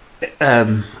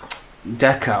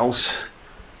decals.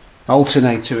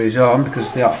 Alternator is on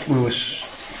because we were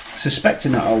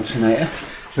suspecting that alternator.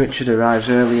 Richard arrives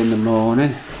early in the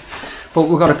morning, but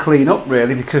we've got to clean up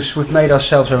really because we've made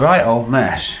ourselves a right old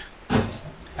mess,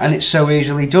 and it's so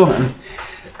easily done.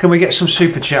 And can we get some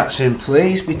super chats in,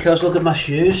 please? Because look at my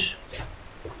shoes.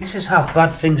 This is how bad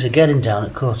things are getting down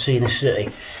at Cortina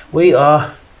City. We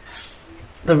are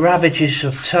the ravages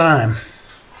of time.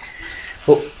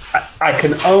 But I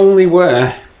can only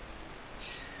wear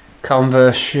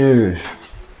Converse shoes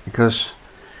because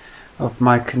of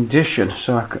my condition.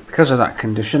 So because of that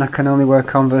condition, I can only wear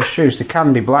Converse shoes. They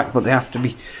can be black, but they have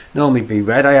to normally be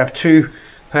red. I have 2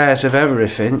 pairs of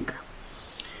everything.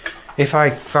 If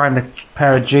I find a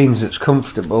pair of jeans that's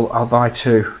comfortable, I'll buy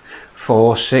 2,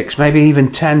 4, 6, maybe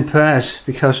even 10 pairs,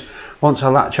 because once I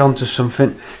latch onto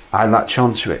something, I latch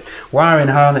onto it. Wiring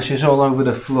harnesses all over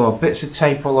the floor, bits of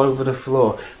tape all over the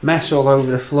floor, mess all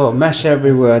over the floor, mess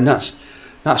everywhere, and that's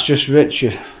just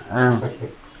Richard.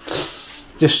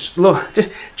 Just look,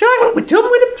 just try what we're done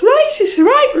with the place. It's the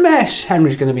right mess.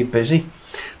 Henry's going to be busy,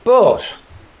 but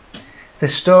the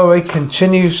story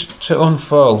continues to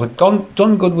unfold. We've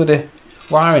done good with the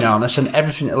wiring harness and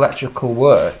everything electrical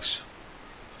works,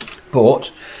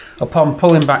 but upon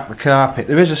pulling back the carpet,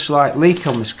 there is a slight leak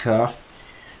on this car.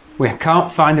 We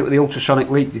can't find it with the ultrasonic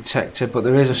leak detector, but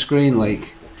there is a screen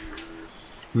leak.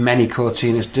 Many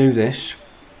Cortinas do this,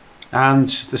 and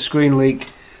the screen leak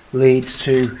leads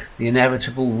to the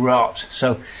inevitable rot.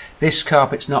 So this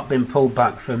carpet's not been pulled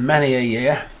back for many a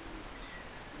year.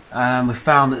 We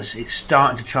found that it's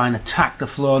starting to try and attack the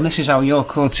floor, and this is how your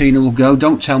Cortina will go.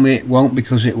 Don't tell me it won't,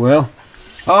 because it will.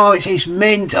 Oh, it's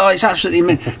mint. Oh, it's absolutely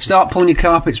mint. Start pulling your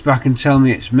carpets back and tell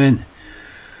me it's mint.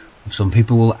 Some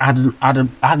people will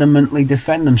adamantly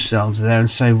defend themselves there and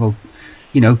say, well,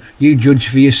 you know, you judge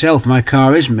for yourself. My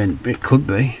car is mint. It could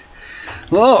be.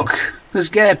 Look, there's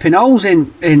gaping holes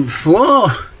in floor.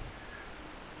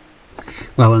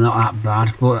 Well, they're not that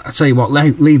bad, but I tell you what,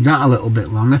 leave that a little bit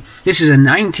longer. This is a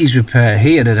 90s repair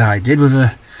here that I did with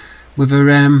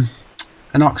an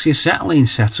oxyacetylene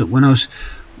setup when I was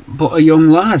but a young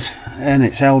lad, and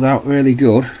it's held out really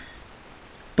good.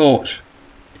 But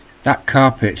that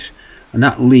carpet and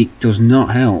that leak does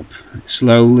not help. It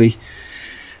slowly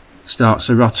starts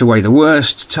to rot away. The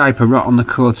worst type of rot on the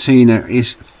Cortina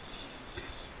is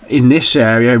in this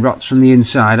area, rots from the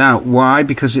inside out. Why?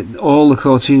 Because all the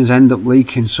Cortinas end up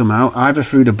leaking somehow, either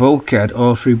through the bulkhead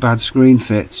or through bad screen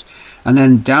fits, and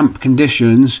then damp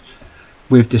conditions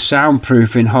with the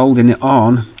soundproofing holding it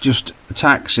on just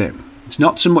attacks it. It's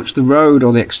not so much the road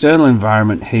or the external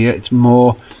environment here, it's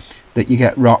more that you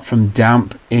get rot from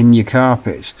damp in your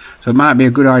carpets. So it might be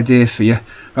a good idea for you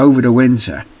over the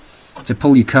winter to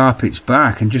pull your carpets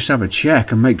back and just have a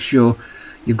check and make sure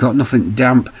you've got nothing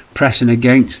damp pressing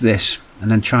against this, and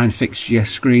then try and fix your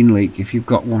screen leak if you've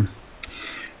got one.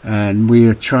 And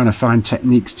we're trying to find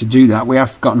techniques to do that. We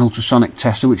have got an ultrasonic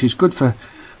tester, which is good for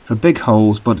big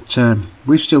holes, but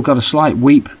we've still got a slight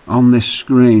weep on this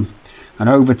screen. And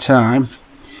over time,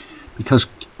 because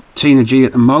Tina G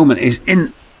at the moment is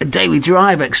in a daily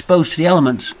drive exposed to the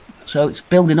elements, so it's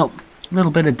building up a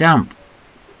little bit of damp.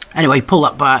 Anyway, pull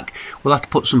that back. We'll have to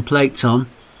put some plates on.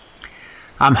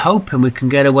 I'm hoping we can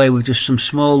get away with just some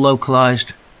small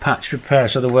localised patch repair,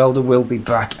 so the welder will be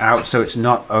back out, so it's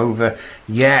not over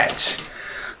yet.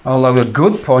 Although the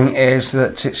good point is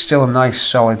that it's still a nice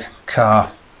solid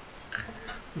car.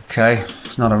 Okay,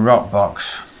 it's not a rot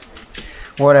box.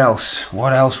 What else?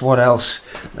 What else? What else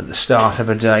at the start of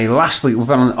a day? Last week we've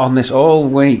been on this all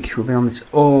week. We've been on this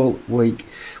all week.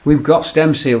 We've got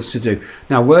stem seals to do.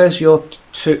 Now, where's your I was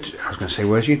going to say,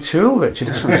 where's your tool, Richard?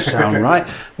 That doesn't sound right.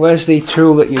 Where's the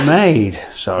tool that you made?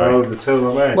 Sorry. Oh, the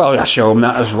tool I made. Well, I'll show them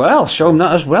that as well. Show them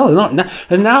that as well.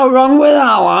 There's no wrong with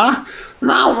our.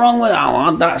 No wrong with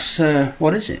our. That's,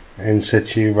 what is it? In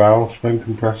situ valve spring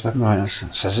compressor. Right,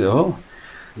 that says it all.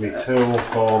 My tool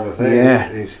for the thing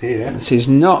is here. This is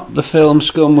not the film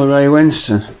Scum with Ray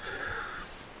Winston.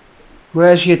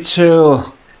 Where's your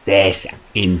tool? This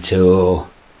in tool.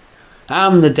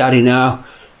 I'm the daddy now.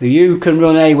 You can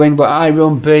run A-wing, but I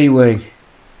run B-wing.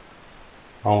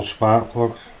 Old spark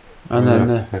plugs. And then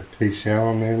a PCL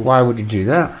on the end. Why would you do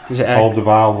that? Is it hold the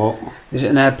valve up. Is it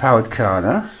an air-powered car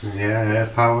now? Yeah,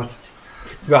 air-powered.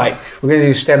 Right, we're going to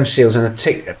do stem seals and a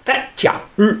tick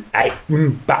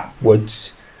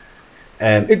backwards.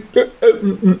 Is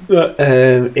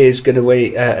going to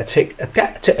be a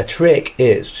trick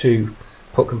is to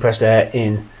put compressed air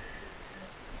in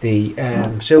the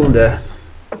cylinder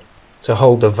to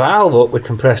hold the valve up with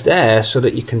compressed air so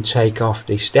that you can take off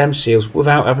the stem seals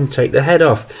without having to take the head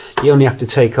off. You only have to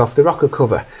take off the rocker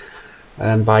cover,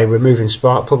 and by removing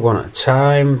spark plug one at a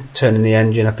time, turning the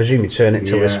engine, I presume you turn it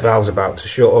till this valve's about to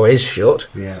shut or is shut.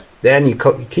 Yeah. Then you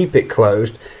keep it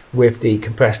closed with the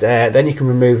compressed air. Then you can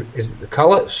remove the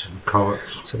collets.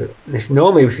 Collets. So that if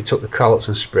you took the collets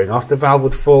and spring off, the valve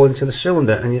would fall into the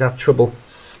cylinder and you'd have trouble.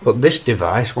 But this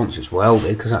device, once it's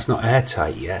welded, because that's not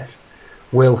airtight yet,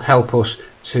 will help us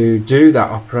to do that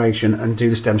operation and do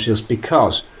the stem seals,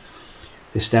 because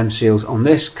the stem seals on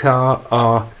this car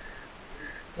are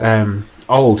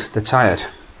old, they're tired.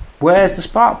 Where's the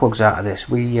spark plugs out of this?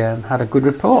 We had a good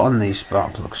report on these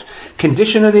spark plugs.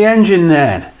 Condition of the engine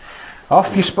then.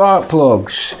 Off your spark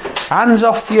plugs. Hands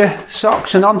off your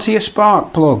socks and onto your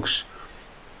spark plugs.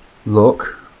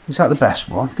 Look, is that the best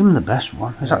one? Give them the best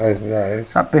one. Is that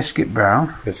is that biscuit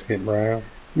brown? Biscuit brown.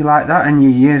 You like that in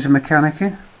your years of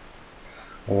mechanicking?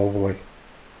 Lovely.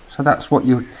 So that's what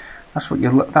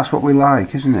we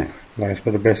like, isn't it? Nice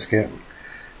bit of biscuit.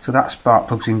 So that spark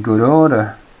plug's in good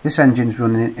order. This engine's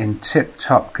running in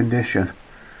tip-top condition.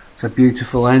 It's a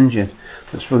beautiful engine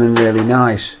that's running really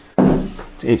nice.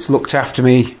 It's looked after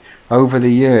me over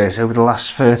the years, over the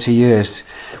last 30 years.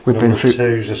 We've been through.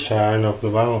 Number 2's a sign of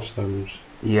the valve stems.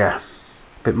 Yeah,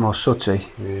 a bit more sooty.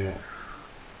 Yeah.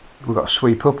 We've got to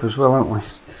sweep up as well, haven't we?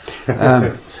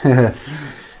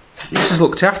 This has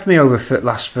looked after me over the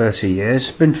last 30 years.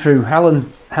 Been through hell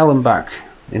and back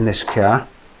in this car.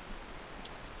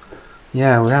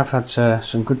 Yeah, we have had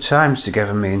some good times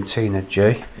together, me and Tina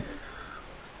G.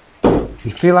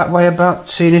 You feel that way about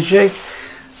Tina G?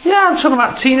 Yeah, I'm talking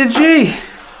about Tina G.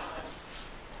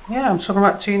 Yeah, I'm talking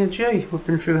about Tina G. We've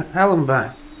been through hell and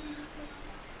back.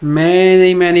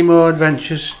 Many, many more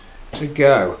adventures to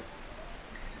go.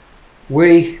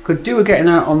 We could do with getting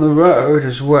out on the road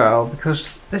as well, because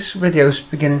this video's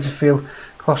beginning to feel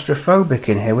claustrophobic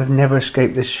in here. We've never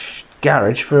escaped this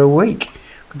garage for a week.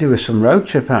 Could do with some road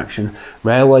trip action,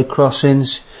 railway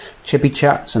crossings, chippy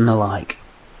chats and the like.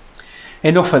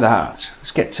 Enough of that.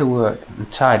 Let's get to work and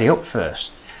tidy up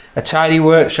first. A tidy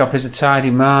workshop is a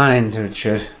tidy mind,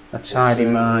 Richard. A tidy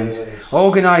mind.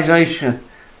 Organisation,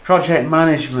 project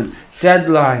management,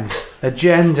 deadlines,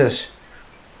 agendas,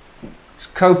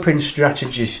 coping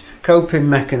strategies, coping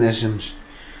mechanisms.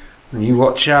 And you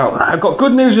watch out. I've got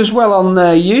good news as well on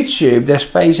YouTube. They're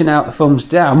phasing out the thumbs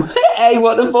down. Hey,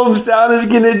 what the thumbs down is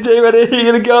going to do? Are they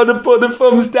going to go to put the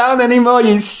thumbs down anymore,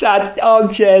 you sad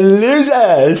armchair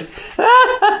losers?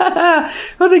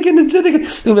 What are they going to do? They're going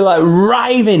to be like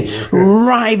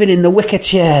writhing in the wicker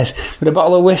chairs with a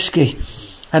bottle of whiskey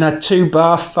and a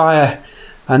 2-bar fire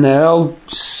and their old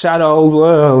sad old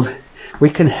world. We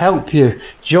can help you.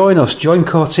 Join us. Join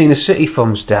Cortina City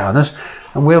Thumbs Downers,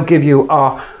 and we'll give you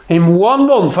our... In 1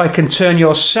 month, I can turn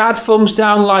your sad thumbs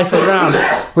down life around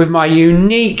with my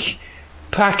unique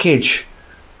package.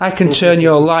 I can turn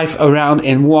your life around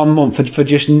in 1 month for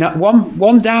just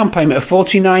one down payment of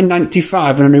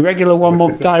 $49.95 and a regular 1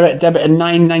 month direct debit of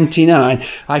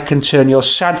 $9.99. I can turn your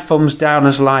sad thumbs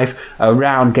downer's life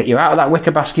around, get you out of that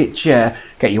wicker basket chair,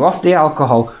 get you off the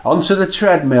alcohol, onto the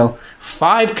treadmill,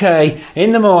 5k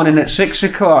in the morning at 6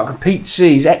 o'clock, Pete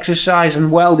C's exercise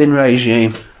and welding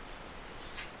regime.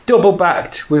 Double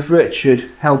backed with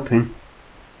Richard helping.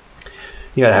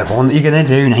 Yeah, what are you going to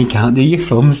do now? You can't do your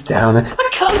thumbs down. I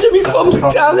can't do my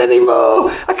thumbs down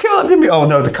anymore. I can't do me. Oh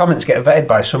no, the comments get vetted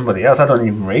by somebody else. I don't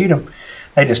even read them.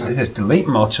 They just delete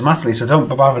them automatically. So don't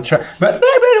bother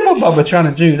trying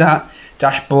to do that.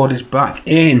 Dashboard is back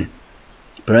in.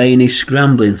 Brain is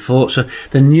scrambling. Thoughts are,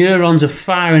 the neurons are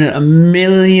firing at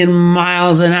 1,000,000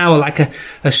 miles an hour like a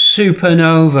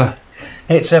supernova.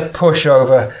 It's a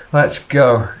pushover. Let's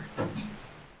go.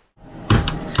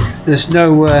 There's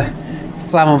no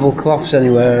flammable cloths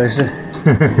anywhere, is there?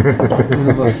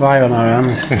 We've got a fire on our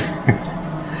hands.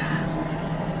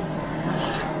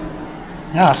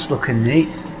 That's looking neat.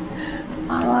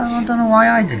 I don't know why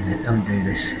I don't do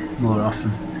this more often.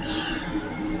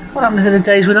 What happened to the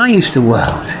days when I used to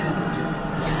weld?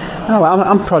 Oh,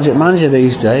 I'm project manager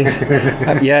these days.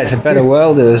 Yeah, it's a better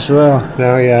welder as well.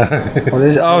 Oh yeah. What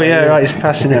is it? Oh yeah, right, he's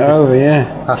passing it over, yeah.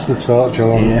 Pass the torch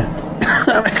along. Yeah.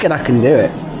 I reckon I can do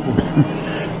it.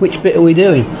 Which bit are we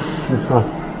doing? This one.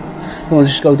 We'll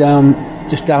just go down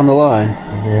the line.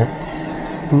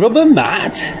 Yeah. Rubber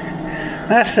mat?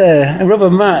 That's a rubber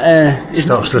mat.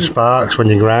 Stops the sparks when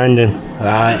you're grinding.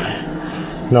 Right.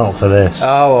 Not for this.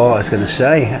 Oh, I was going to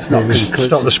say, that's not conclusive.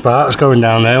 Stop the sparks going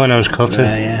down there when I was cutting.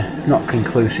 Yeah. It's not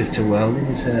conclusive to welding,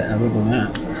 it's a rubber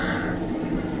mat.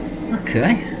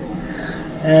 Okay.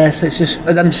 So it's just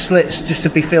them slits just to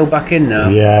be filled back in now.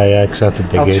 Yeah, because I had to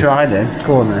dig in. I'll try then.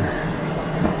 Go on then.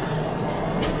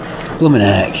 Blooming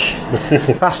heck.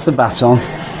 Pass the baton.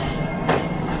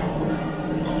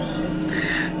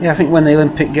 Yeah, I think when the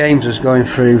Olympic Games was going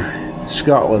through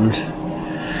Scotland,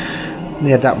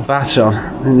 they had that baton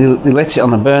and they lit it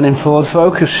on a burning Ford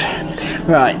Focus.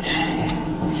 Right.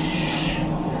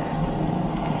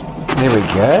 Here we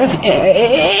go.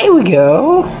 Here we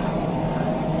go.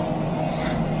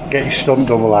 Get your stunt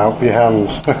double out for your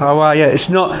hands. Oh, well, yeah, it's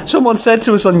not... Someone said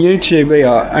to us on YouTube,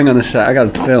 hang on a sec, I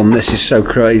got to film, this is so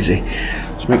crazy.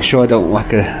 Just make sure I don't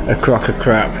look like a crock of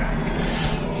crap.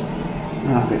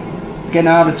 It's getting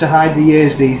harder to hide the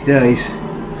ears these days.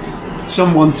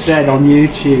 Someone said on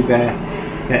YouTube that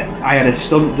I had a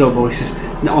stunt double. He says,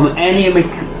 on any of my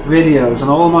videos, on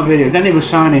all my videos, then he was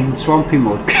signing Swampy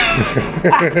Mud.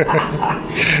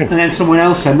 And then someone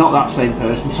else said, not that same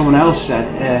person, someone else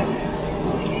said,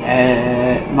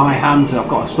 my hands, I've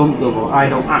got a stunt double, I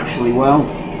don't actually weld.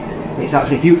 It's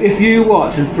actually, if you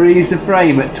watch and freeze the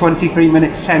frame at 23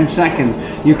 minutes 10 seconds,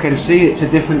 you can see it's a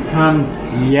different hand.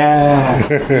 Yeah,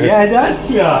 yeah, that's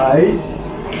right.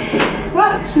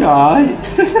 That's right.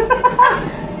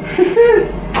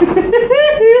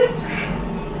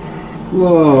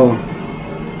 Whoa.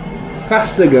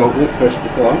 Pass the goat,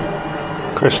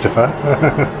 Christopher.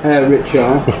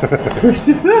 Richard.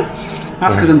 Christopher?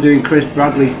 That's because I'm doing Chris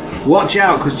Bradley's. Watch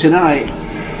out, because tonight...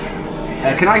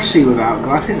 can I see without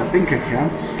glasses? I think I can.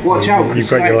 Watch out. You've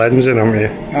got your lens in, haven't you?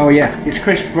 Oh yeah, it's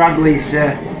Chris Bradley's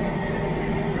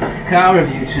car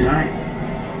review tonight.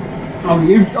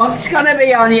 It's going to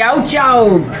be on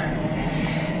YouTube!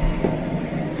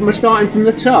 Am I starting from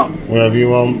the top? Wherever you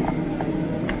want.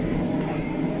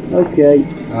 Okay.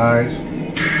 Eyes.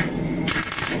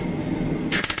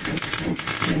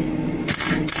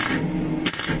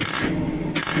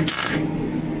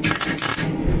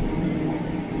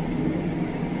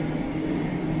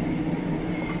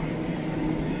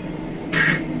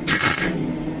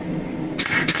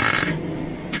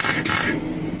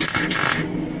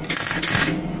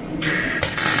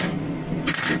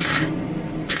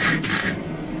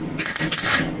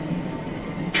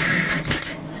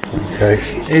 Okay.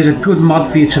 Here's a good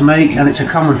mod for you to make, and it's a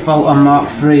common fault on Mark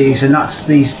III's, and that's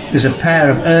these. There's a pair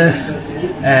of earth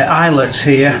eyelets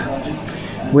here,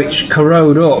 which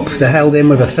corrode up. They're held in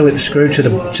with a Phillips screw to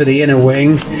the inner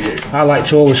wing. I like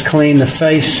to always clean the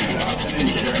face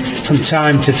from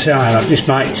time to time. This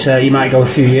might you might go a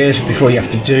few years before you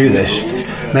have to do this,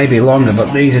 maybe longer,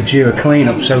 but these are due a clean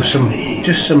up. So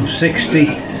just some 60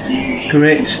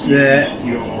 grit there,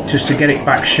 just to get it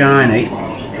back shiny.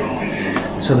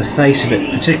 So the face of it,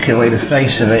 particularly the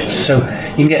face of it, so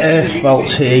you can get earth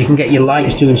faults here, you can get your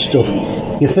lights doing stuff.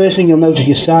 The first thing you'll notice,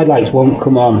 your side lights won't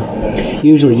come on.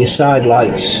 Usually your side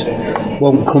lights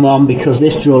won't come on because they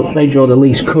draw the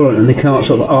least current and they can't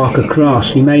sort of arc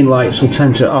across. Your main lights will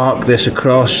tend to arc this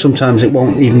across, sometimes it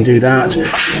won't even do that.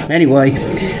 Anyway,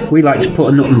 we like to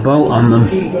put a nut and bolt on them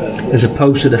as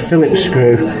opposed to the Phillips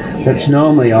screw that's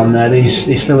normally on there.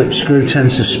 These Phillips screw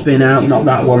tends to spin out, not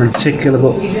that one in particular,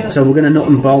 but so we're going to nut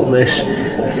and bolt this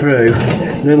through,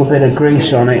 a little bit of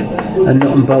grease on it and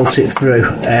nut and bolt it through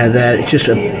there. It's just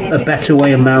a better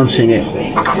way of mounting it.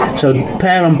 So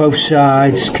pair on both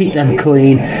sides, keep them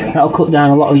clean. That'll cut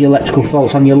down a lot of your electrical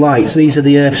faults on your lights. These are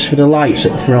the earths for the lights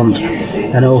at the front,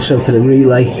 and also for the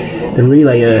relay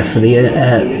earth for the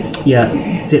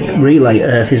dip relay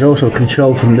earth is also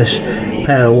controlled from this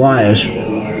pair of wires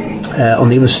on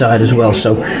the other side as well.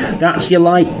 So that's your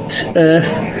light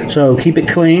earth, so keep it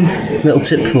clean. Little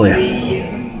tip for you.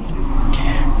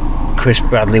 Chris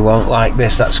Bradley won't like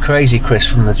this. That's Crazy Chris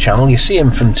from the channel. You see him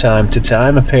from time to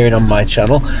time appearing on my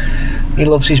channel. He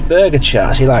loves his burger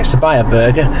chats. He likes to buy a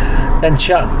burger, then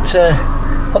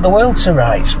put the world to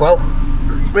rights. Well,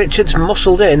 Richard's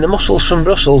muscled in. The muscles from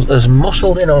Brussels has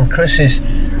muscled in on Chris's,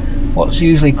 what's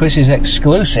usually Chris's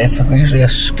exclusive, usually a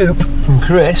scoop from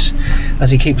Chris, as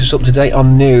he keeps us up to date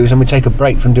on news, and we take a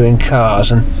break from doing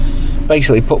cars and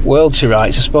basically put world to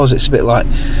rights. I suppose it's a bit like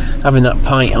having that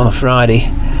pint on a Friday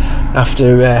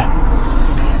after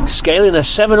scaling a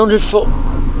 700-foot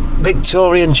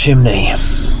Victorian chimney.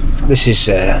 This is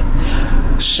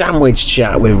Sandwich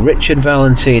Chat with Richard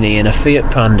Valentini in a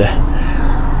Fiat Panda.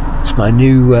 It's my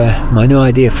new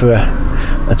idea for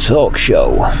a talk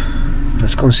show.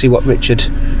 Let's go and see what Richard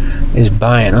is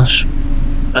buying us,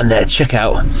 and check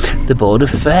out the board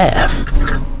of fare.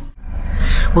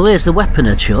 Well, there's the weapon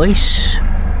of choice,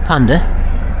 Panda.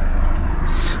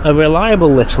 A reliable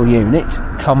little unit,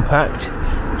 compact,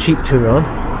 cheap to run,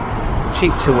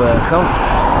 cheap to work on,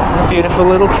 a beautiful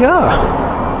little car.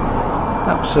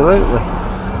 Absolutely.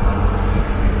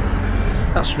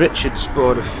 That's Richard's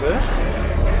board of fare.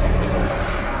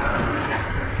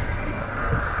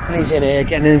 And he's in here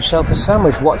getting himself a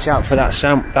sandwich. Watch out for that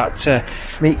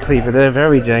meat cleaver there,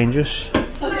 very dangerous.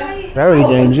 Very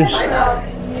dangerous.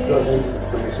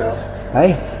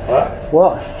 Hey?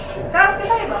 What? That's the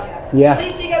favour? Yeah.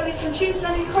 Please do get me some cheese and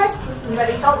onion crisps with some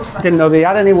ready salt. Didn't know they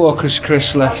had any Walker's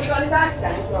crisps left.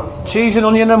 Cheese and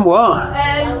onion and what?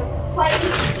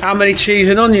 Please. How many cheese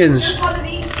and onions? Just one of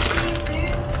each.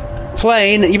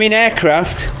 plane? You mean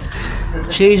aircraft?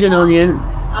 Cheese and onion.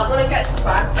 I'm gonna get some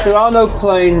bags. There are no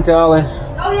plane, darling.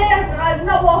 Oh yeah,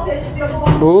 not walkers, the other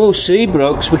one. Oh,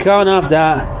 Seabrooks, we can't have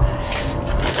that.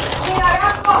 I mean, I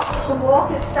have got some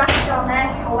walkers stashed on there,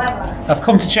 however. I've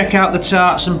come to check out the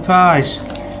tarts and pies.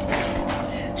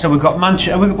 So we've got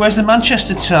where's the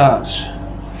Manchester tarts?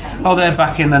 Oh, they're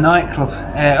back in the nightclub.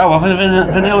 Oh, I've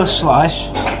a vanilla slice.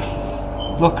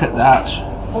 Look at that.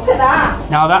 Look at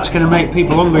that. Now that's going to make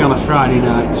people hungry on a Friday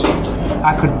night.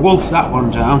 I could wolf that one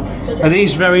down. Are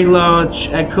these very large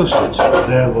egg custards?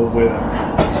 They're lovely.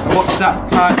 What's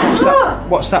that pie?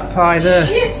 What's that pie there?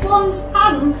 Shit one's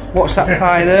pants. What's that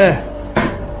pie there?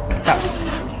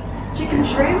 Chicken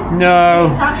shrimp. No,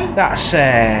 Italian. that's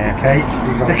Cake.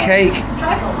 the cake.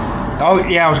 Trifle. Oh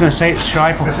yeah, I was going to say it's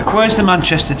trifle. Where's the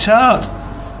Manchester tart?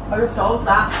 I just sold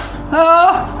that.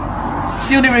 Oh, it's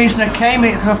the only reason I came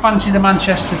here because I fancied the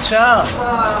Manchester tart. Do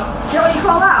you know what you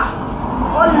call that?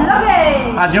 Oh,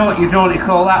 lovely. I don't. You don't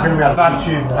call that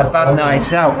a bad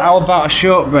night out. How about a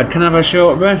shortbread? Can I have a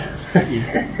shortbread?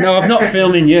 No, I'm not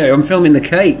filming you. I'm filming the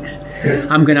cakes.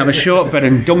 I'm going to have a shortbread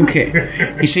and dunk it.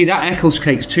 You see, that Eccles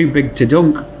cake's too big to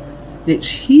dunk. It's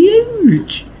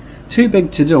huge. Too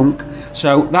big to dunk.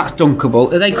 So that's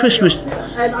dunkable. Are they Christmas?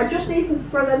 I just need to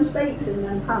throw them steaks in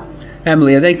them pans.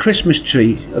 Emily, are they Christmas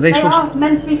trees? Are they supposed? Are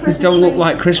meant to be Christmas They don't look trees.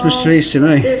 like Christmas trees to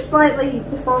me. They're slightly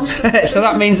deformed. So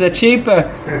that means they're cheaper.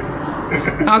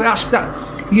 Oh, that's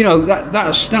you know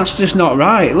that's just not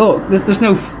right. Look, there's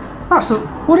no.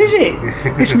 What is it?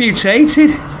 It's mutated.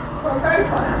 Well, go for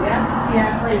it, yeah?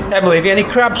 Yeah, please. Emily, have you any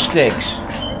crab sticks?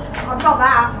 I've got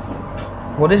that.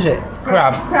 What is it?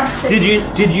 Crab. Crab sticks.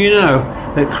 Did you know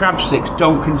that crab sticks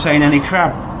don't contain any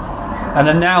crab, and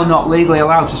are now not legally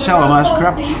allowed to sell them as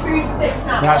crab? Seafood sticks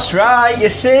now. That's right. You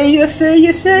see.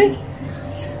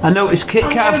 I noticed Kit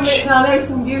Kat. I know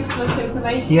some useless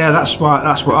information. Yeah, that's what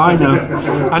I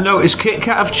know. I noticed Kit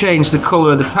Kat have changed the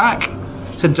colour of the pack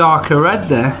to darker red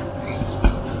there.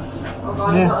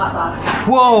 Oh, Yeah. not that bad.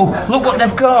 Whoa, look what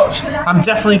they've got. I'm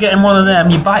definitely getting one of them.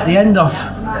 You bite the end off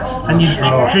and you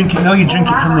drink it. No, you drink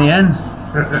it from the end.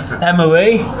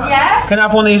 Emily, Yes? can I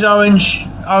have one of these orange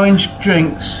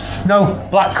drinks? No,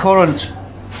 black currant.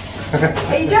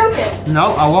 Are you joking?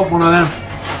 No, I want one of them.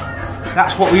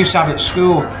 That's what we used to have at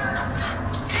school.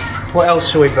 What else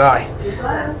should we buy?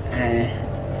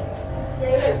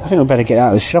 I think I better get out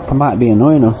of the shop. I might be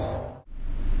annoying them.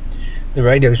 The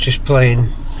radio's just playing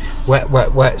Wet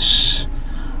Wet Wet's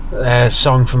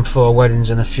song from 4 Weddings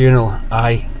and a Funeral.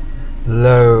 I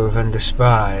loathe and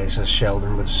despise, as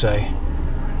Sheldon would say.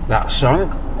 That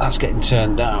song, that's getting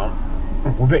turned down.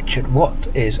 Richard, what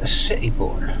is a city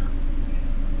born?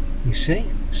 You see?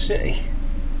 City.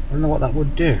 I don't know what that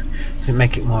would do. Does it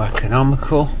make it more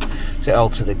economical? Does it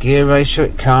alter the gear ratio?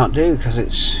 It can't do because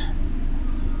it's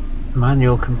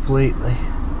manual completely.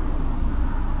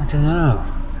 I don't know.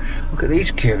 Look at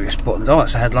these curious buttons. Oh,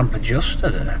 it's a headlamp adjuster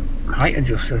there. Height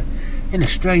adjuster. In a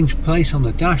strange place on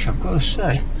the dash, I've got to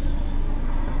say.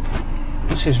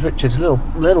 This is Richard's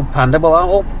little panda.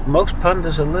 Well, most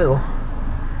pandas are little.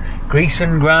 Grease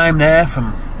and grime there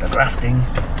from the grafting.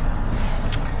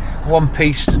 One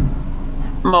piece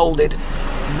moulded,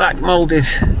 vac moulded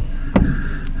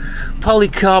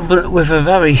polycarbonate with a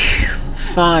very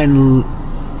fine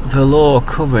velour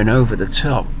covering over the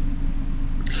top.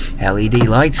 LED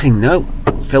lighting, no,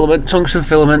 filament, tungsten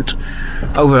filament,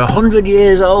 over 100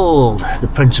 years old, the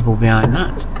principle behind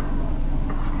that.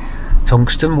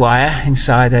 Tungsten wire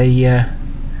inside an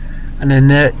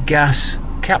inert gas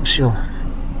capsule.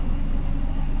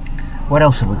 What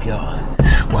else have we got?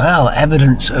 Well,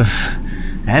 evidence of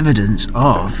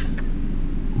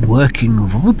working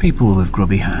with other people with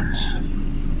grubby hands,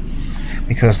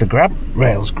 because the grab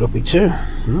rail's grubby too.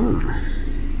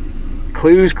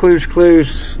 Clues,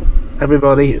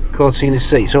 everybody at Cortina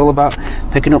C. It's all about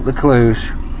picking up the clues.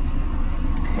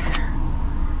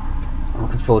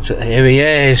 Looking forward to it. Here he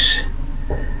is.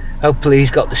 Hopefully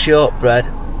he's got the shortbread.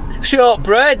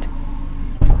 Shortbread!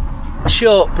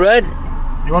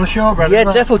 You want a shortbread? Yeah,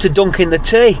 definitely to dunk in the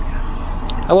tea.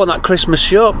 I want that Christmas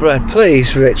shortbread,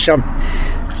 please, Rich.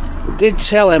 I did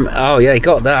tell him. Oh yeah, he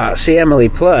got that. See Emily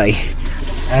play.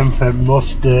 M for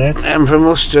mustard. M for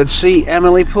mustard. See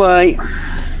Emily play.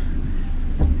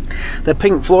 The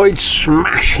Pink Floyd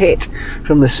smash hit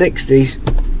from the 60s.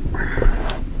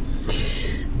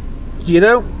 You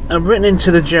know, I've written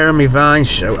into the Jeremy Vine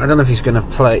show. I don't know if he's going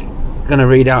to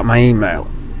read out my email.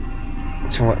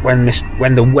 So when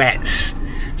the Wets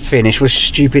finish, was a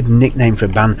stupid nickname for a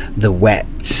band, the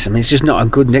Wets. I mean, it's just not a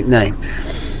good nickname.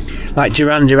 Like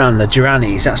Duran Duran, the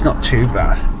Duranis, that's not too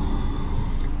bad.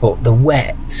 But the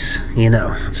Wets, you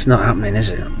know, it's not happening,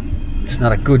 is it? It's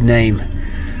not a good name.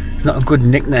 It's not a good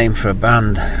nickname for a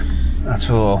band at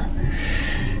all.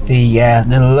 The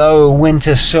low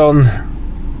winter sun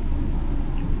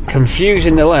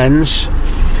confusing the lens.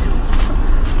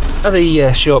 Are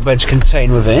the short beds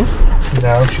contained within?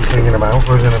 No, she's bringing them out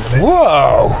for us in a minute.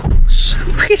 Whoa!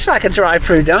 It's like a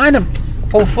drive-through diner.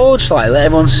 Pull forward slightly, let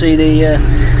everyone see the...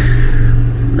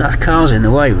 that car's in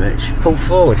the way, Rich. Pull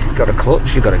forward. You've got a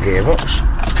clutch, you've got a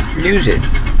gearbox. Use it.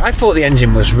 I thought the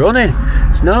engine was running.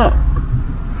 It's not.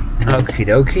 Okie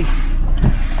dokie.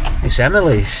 It's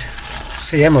Emily's.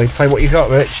 See, Emily, play what you got,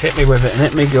 Rich. Hit me with it and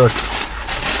hit me good.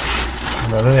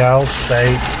 Another old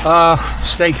steak. Ah,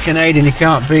 steak Canadian, you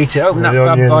can't beat it. Open that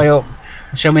bad boy up.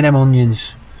 Show me them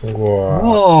onions. Whoa.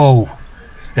 Whoa!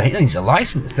 Steak needs a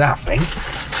license, that thing.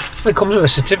 It comes with a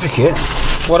certificate.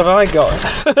 What have I got?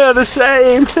 The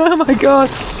same! Oh my god.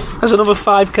 There's another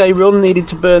 5k run needed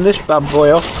to burn this bad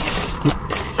boy off.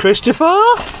 Christopher?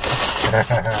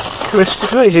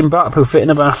 Christopher is in Blackpool fitting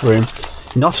a bathroom.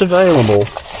 Not available.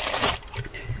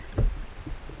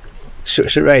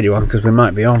 Switch the radio on because we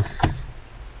might be on.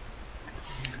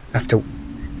 After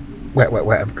wet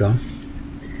have gone.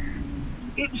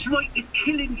 It was like the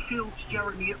killing fields,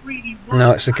 Jeremy. It really was.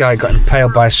 No, it's the guy who got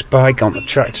impaled by a spike on the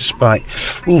tractor spike.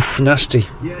 Oof, nasty.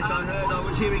 Yes, I heard. I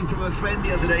was hearing from a friend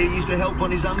the other day who used to help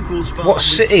on his uncle's farm. What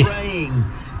city? Spraying.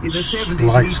 In the 70s,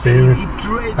 Like he steering.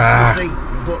 dreads to think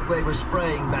what they were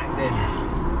spraying back then.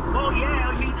 Well, yeah,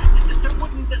 I mean, there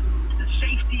wasn't the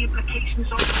safety implications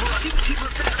of it. Well, I think people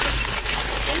are better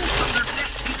educated. Also, there's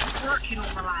less people working on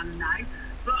the land now.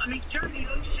 But, I mean, generally,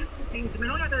 those simple things. I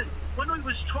mean, when I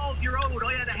was 12-year-old,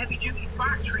 I had a heavy-duty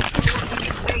factory.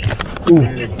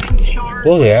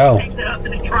 Bloody hell.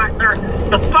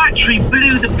 The factory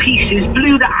blew the pieces,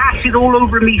 blew the acid all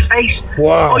over me face.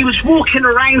 Wow. I was walking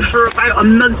around for about a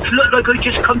month, looked like I'd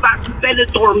just come back from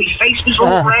Benidorm. My face was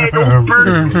all red, all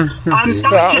burnt. That's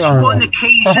just one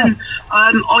occasion.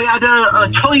 I had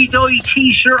a tie-dye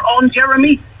t-shirt on,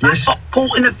 Jeremy. That got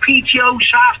caught in a PTO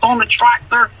shaft on the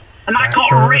tractor, and that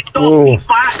got ripped off my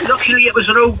back. Luckily, it was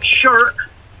an old shirt.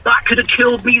 That could have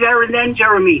killed me there and then,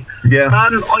 Jeremy. Yeah.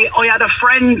 I had a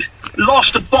friend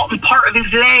lost the bottom part of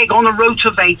his leg on a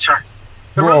rotavator.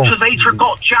 The rotavator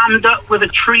got jammed up with a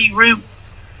tree root.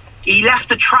 He left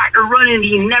the tractor running.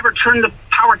 He never turned the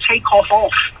power takeoff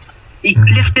off. He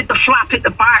lifted the flap at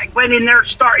the back, went in there,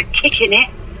 started kicking it,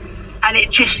 and he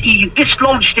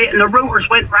dislodged it, and the rotors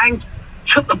went round,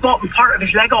 took the bottom part of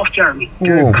his leg off, Jeremy.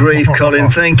 Good grief, Colin.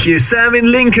 Thank you. Sam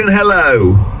in Lincoln,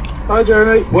 hello. Hi,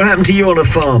 Jeremy. What happened to you on a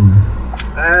farm?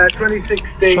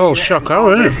 2016. Oh, shock,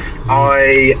 isn't it?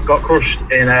 I got crushed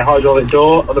in a hydraulic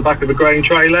door at the back of a grain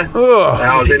trailer.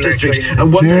 I was in there cleaning.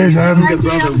 And one day, your younger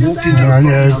brother walked into a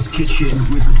farmhouse kitchen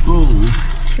with a bull.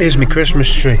 Here's my Christmas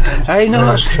tree. Hey, no,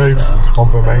 that's true. One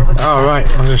for me. Oh, right. I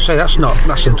was going to say, that's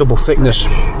a double thickness. The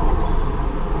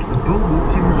bull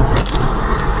walked in with a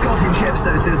Scott in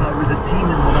Chepstow says I was a teen in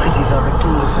the 90s. I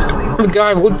recall a family. The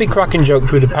guy would be cracking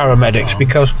jokes with the paramedics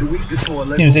because The week before,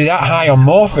 they're that high on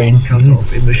morphine. cut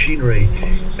off in machinery,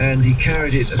 and he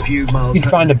carried it a few miles. You'd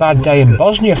find a bad day in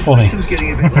Bosnia funny. It was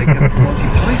getting a bit like a Monty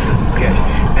Python sketch.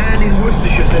 And in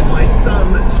Worcestershire, says my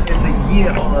son spent a year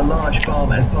on a large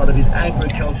farm as part of his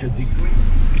agriculture degree.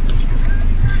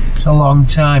 It's a long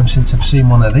time since I've seen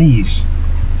one of these.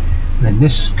 And in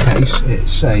this case,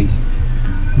 it's a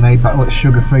made back with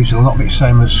sugar-free, so it'll not be the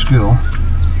same as school.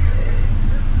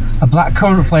 A black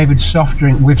currant flavoured soft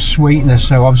drink with sweetness,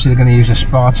 so obviously they're going to use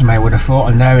aspartame, I would have thought,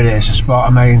 and there it is,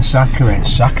 aspartame and saccharin.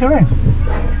 Saccharin?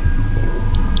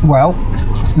 Well,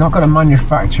 it's not got a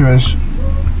manufacturer's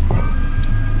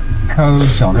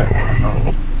codes on it.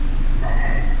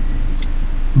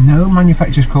 No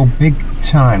manufacturer's called Big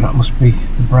Time, that must be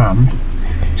the brand.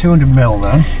 200ml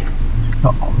then.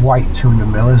 Not quite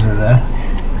 200ml, is it there?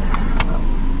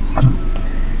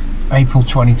 April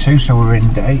 22, so we're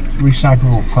in date.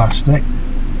 Recyclable plastic,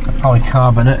 a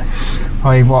polycarbonate,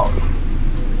 probably what,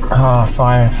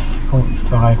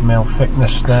 5.5mm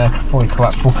thickness there, fully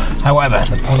collapsible. However,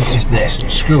 the point is this: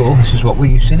 at school, this is what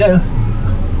we used to do.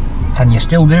 Can you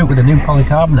still do it with the new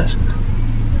polycarbonates?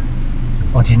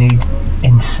 Or do you need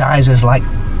incisors like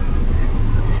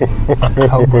a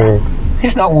cobra?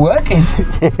 It's not working.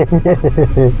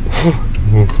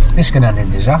 This can end in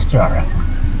disaster, I reckon.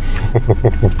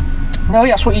 No,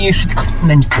 that's what you used to do. And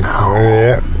then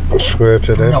Yeah, I swear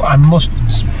to them. no, I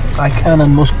can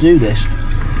and must do this.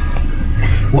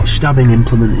 What stabbing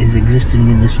implement is existing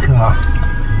in this car?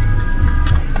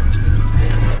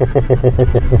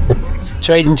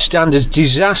 Trading standards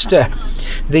disaster.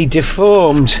 The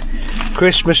deformed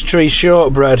Christmas tree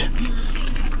shortbread.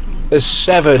 has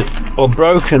severed or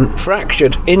broken,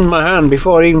 fractured in my hand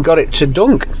before I even got it to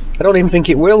dunk. I don't even think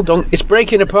it will dunk. It's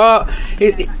breaking apart.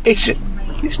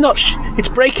 It's not. It's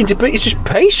breaking to bits. It's just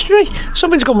pastry.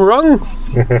 Something's gone wrong.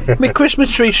 My Christmas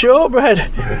tree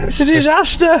shortbread. It's a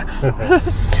disaster.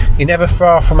 You're never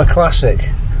far from a classic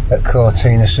at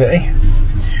Cortina City.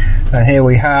 And here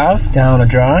we have down a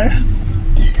drive.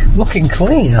 Looking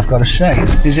clean, I've got to say.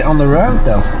 Is it on the road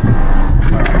though?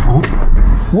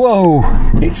 Whoa!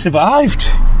 It survived.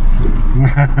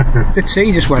 The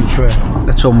tea just went for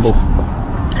a tumble.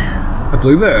 A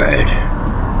bluebird.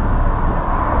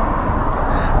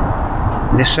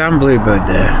 Nissan Bluebird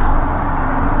there.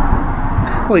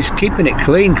 Well, it's keeping it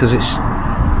clean because it's.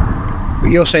 But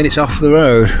you're saying it's off the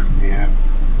road. Yeah.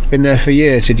 Been there for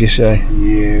years, did you say?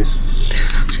 Years.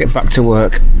 Let's get back to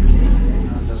work.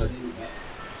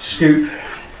 Scoop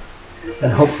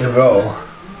and hook the roll.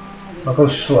 I'll go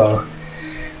slow,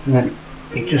 and then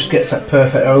it just gets that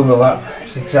perfect overlap.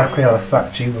 It's exactly how the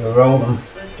factory will roll them.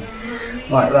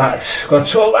 Like that. Got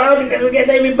to talk loud and get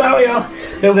David Bowie on.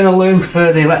 Building a loom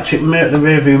for the electric mirror, the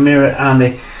rear view mirror, and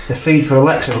the feed for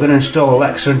Alexa. We're going to install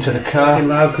Alexa into the car.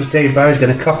 Loud because David Bowie's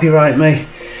going to copyright me.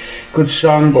 Good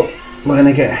song, but we're going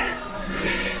to get.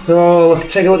 Oh, look,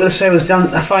 take a look at the sailors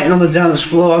fighting on the dance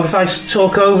floor. If I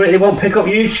talk over it, it won't pick up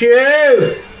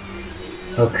YouTube.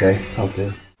 Okay, I'll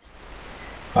do.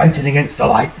 Fighting against the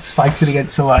lights. Fighting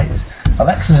against the lights.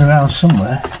 Alexa's around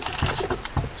somewhere.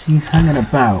 She's hanging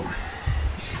about.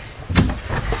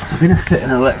 I'm going to fit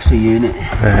an Alexa unit.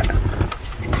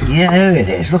 Yeah, there it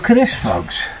is. Look at this,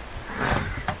 folks.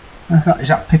 Is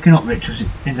that picking up, Rich?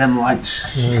 Is them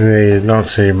lights? Yeah, not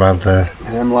too bad there.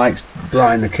 Is them lights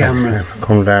blind the camera?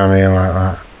 Come down here like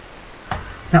that.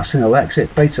 That's an Alexa.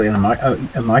 It's basically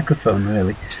a microphone,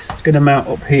 really. It's going to mount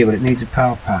up here, but it needs a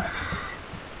power pack.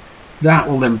 That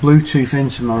will then Bluetooth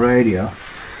into my radio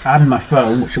and my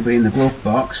phone, which will be in the glove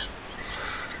box.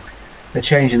 They're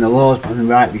changing the laws, but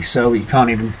rightly so. You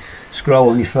can't even scroll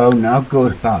on your phone now.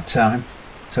 Good, about time.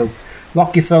 So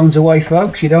lock your phones away,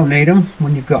 folks. You don't need them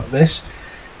when you've got this.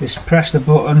 Just press the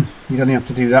button. You don't have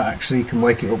to do that actually. You can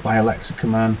wake it up by Alexa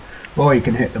command, or you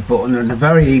can hit the button in a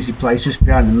very easy place just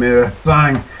behind the mirror.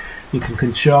 Bang! You can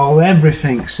control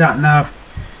everything. Sat nav,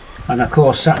 and of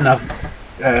course sat nav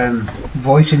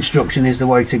voice instruction is the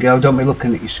way to go. Don't be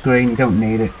looking at your screen. You don't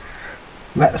need it.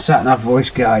 Let the sat nav voice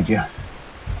guide you.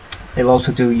 It'll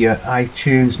also do your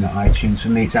iTunes, not iTunes for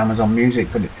me, it's Amazon Music,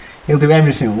 but it'll do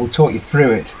everything. We'll talk you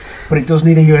through it. But it does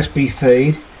need a USB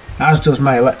feed, as does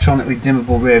my electronically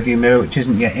dimmable rear view mirror, which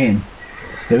isn't yet in.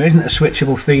 There isn't a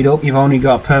switchable feed up. You've only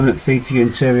got a permanent feed for your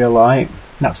interior light.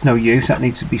 That's no use. That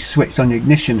needs to be switched on your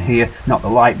ignition here, not the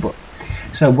light. But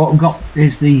so what we've got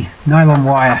is the nylon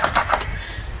wire.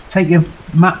 Take your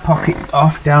mat pocket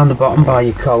off down the bottom by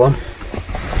your column,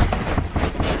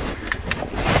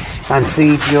 and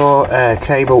feed your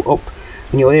cable up,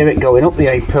 and you'll hear it going up the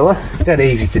A-pillar. Dead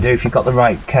easy to do if you've got the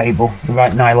right cable, the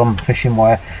right nylon fishing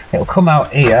wire. It'll come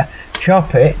out here,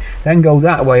 chop it, then go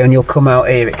that way and you'll come out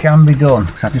here. It can be done,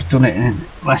 because I've just done it in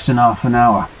less than half an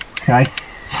hour. Okay,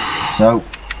 so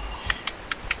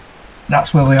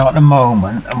that's where we are at the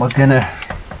moment, and we're gonna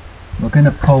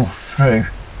pull through.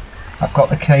 I've got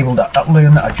the cable, that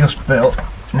loom that I just built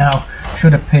now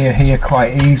should appear here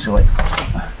quite easily.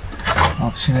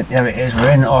 I'll see it, there it is,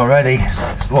 we're in already.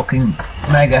 It's looking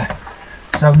mega.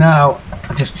 So now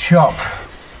I just chop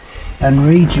and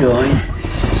rejoin.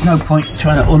 There's no point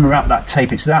trying to unwrap that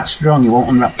tape. It's that strong, you won't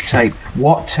unwrap the tape.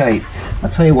 What tape? I'll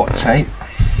tell you what tape.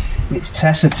 It's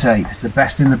Tessa tape. It's the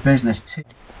best in the business.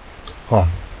 Oh.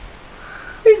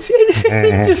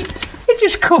 It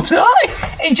just cut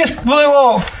off. It just blew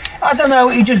off. I don't know,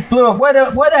 he just blew up. Where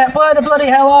the bloody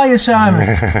hell are you, Simon?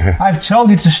 I've told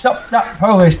you to stop that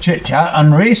Polish chit-chat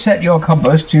and reset your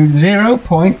compass to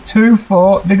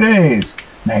 0.24 degrees.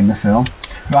 Name the film.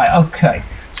 Right, okay.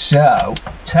 So,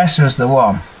 Tessa's the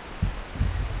one.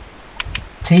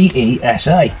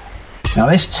 T-E-S-A. Now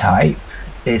this type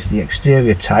is the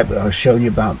exterior type that I was showing you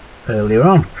about earlier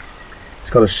on.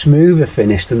 It's got a smoother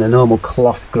finish than the normal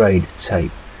cloth grade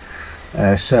tape.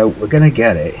 So we're going to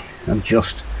get it and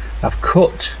I've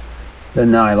cut the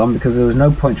nylon because there was no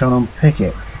point trying to unpick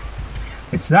it.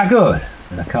 It's that good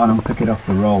that I can't unpick it off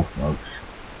the roll, folks.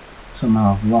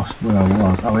 Somehow I've lost where I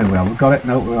was. Oh, here we are. We've got it.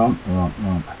 No, we're on.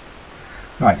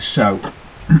 Right, so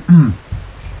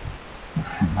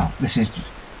this is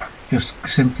just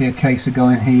simply a case of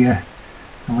going here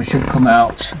and we should come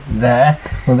out there.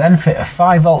 We'll then fit a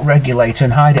 5-volt regulator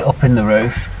and hide it up in the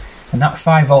roof, and that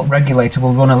 5-volt regulator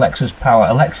will run Alexa's power.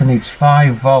 Alexa needs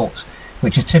 5 volts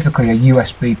which is typically a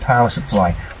USB power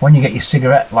supply. When you get your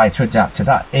cigarette lighter adapter,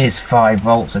 that is 5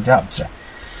 volts adapter.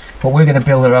 But we're going to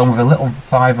build our own with a little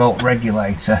 5 volt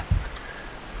regulator,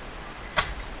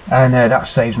 and that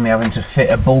saves me having to fit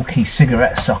a bulky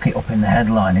cigarette socket up in the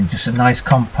headline, and just a nice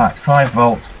compact 5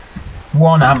 volt.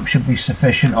 1 amp should be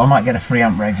sufficient, or I might get a 3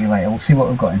 amp regulator. We'll see what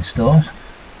we've got in stores.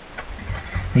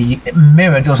 The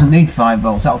mirror doesn't need 5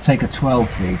 volts, that'll take a 12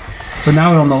 feed. But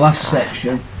now we're on the last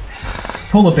section.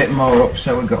 Pull a bit more up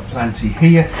so we've got plenty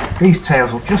here. These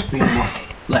tails will just be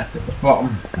enough left at the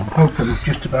bottom. I'm hoping we've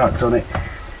just about done it.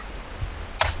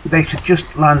 They should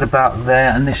just land about there,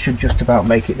 and this should just about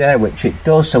make it there, which it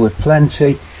does. So with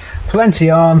plenty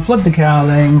on, flood the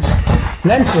cowlings,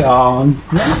 plenty on.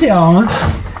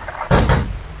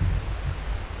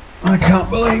 I can't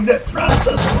believe that France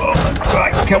has fallen.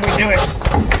 Right, can we do it?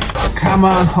 Come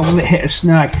on, will it hit a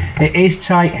snag? It is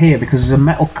tight here because there's a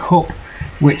metal cup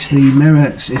which the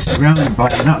mirror is surrounded by,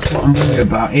 and that's what I'm worried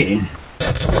about hitting.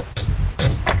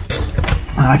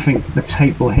 I think the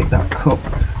tape will hit that cup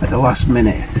at the last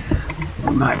minute.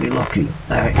 We might be lucky.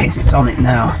 There it is, it's on it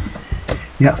now.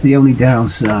 That's the only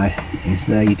downside, is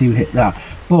there you do hit that.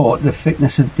 But the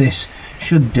thickness of this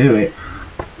should do it.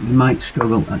 You might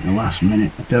struggle at the last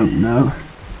minute, I don't know.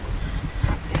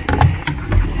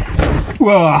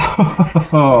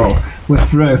 Whoa! We're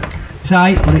through.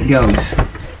 Tight, but it goes.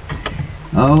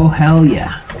 Oh hell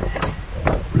yeah.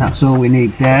 That's all we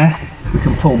need there. We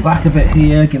can pull back a bit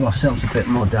here, give ourselves a bit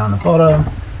more down the bottom.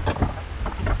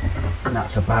 And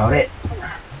that's about it.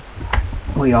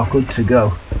 We are good to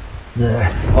go.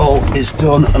 There. All is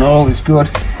done and all is good.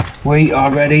 We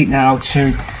are ready now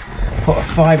to put a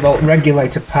 5 volt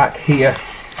regulator pack here.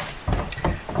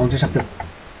 I'll just have to,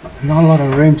 there's not a lot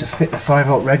of room to fit the 5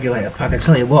 volt regulator pack. I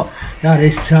tell you what, that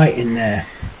is tight in there.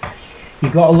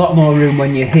 You've got a lot more room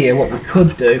when you're here. What we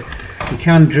could do, you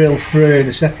can drill through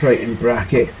the separating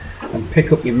bracket and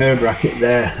pick up your mirror bracket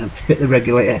there and fit the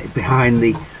regulator behind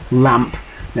the lamp,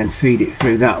 then feed it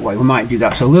through that way. We might do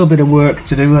that. So a little bit of work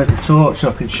to do. There's the torch so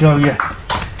I can show you.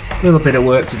 A little bit of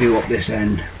work to do up this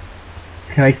end.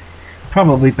 Okay,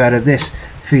 probably better this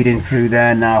feeding through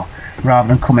there now rather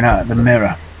than coming out of the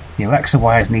mirror. The Alexa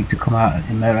wires need to come out of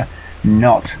the mirror,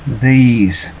 not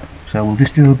these. So we'll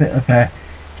just do a bit of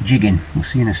jigging. We'll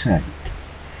see in a sec.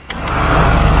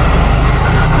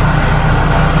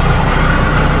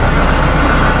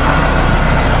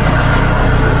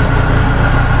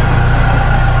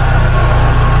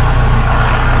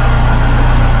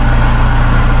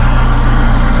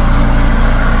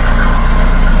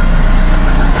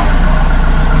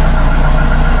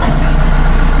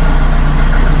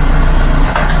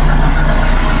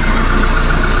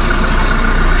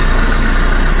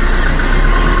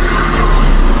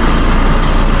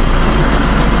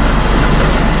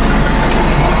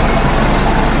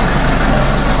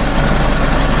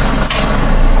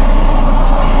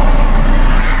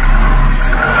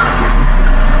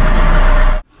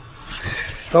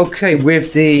 Okay,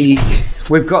 we've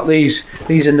got these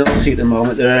are naughty at the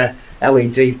moment. They're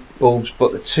LED bulbs,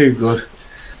 but they're too good.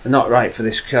 They're not right for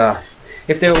this car.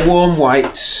 If they were warm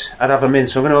whites, I'd have them in,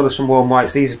 so I'm going to order some warm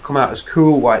whites. These have come out as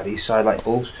cool white, these side light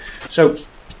bulbs. So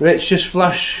let's just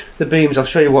flash the beams. I'll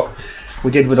show you what we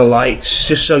did with the lights,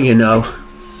 just so you know.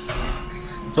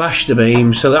 Flash the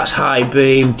beam, so that's high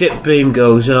beam, dip beam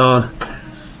goes on,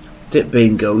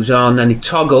 then it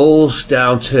toggles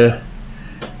down to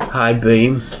high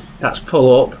beam, that's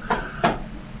pull up,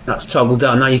 that's toggle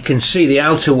down. Now you can see the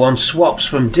outer one swaps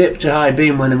from dip to high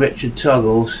beam when the Richard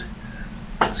toggles.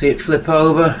 See it flip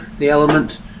over the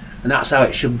element, and that's how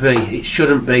it should be. It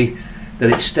shouldn't be that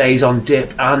it stays on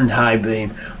dip and high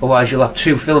beam, otherwise you'll have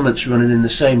two filaments running in the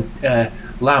same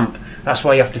lamp. That's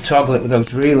why you have to toggle it with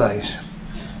those relays.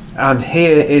 And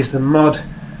here is the mod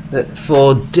that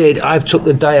Ford did. I've took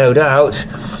the diode out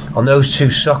on those two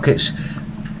sockets.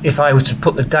 If I was to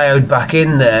put the diode back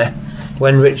in there,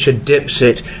 when Richard dips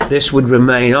it, this would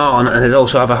remain on, and it'd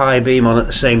also have a high beam on at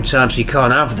the same time, so you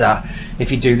can't have that.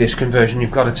 If you do this conversion, you've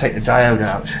got to take the diode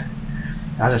out.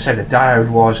 As I said, the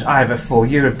diode was either for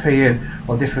European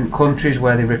or different countries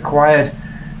where they required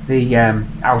the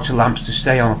outer lamps to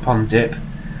stay on upon dip,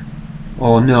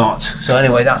 or not. So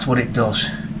anyway, that's what it does.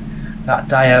 That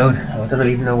diode, I don't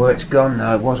even know where it's gone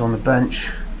now. It was on the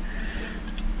bench.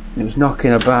 It was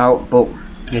knocking about, but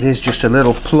it is just a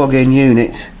little plug-in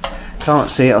unit. Can't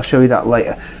see it, I'll show you that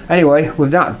later. Anyway,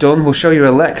 with that done, we'll show you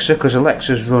Alexa, because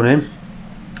Alexa's running.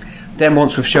 Then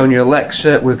once we've shown you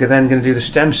Alexa, we're then going to do the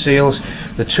stem seals.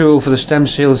 The tool for the stem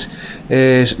seals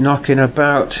is knocking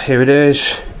about. Here it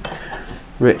is.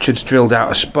 Richard's drilled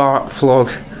out a spark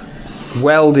plug,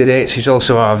 welded it, he's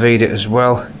also RV'd it as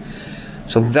well.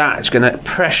 So that's going to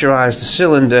pressurise the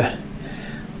cylinder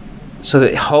so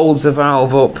that it holds the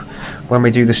valve up when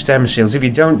we do the stem seals. If you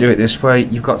don't do it this way,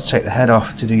 you've got to take the head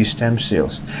off to do your stem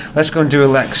seals. Let's go and do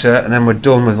Alexa, and then we're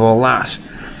done with all that.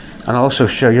 And I'll also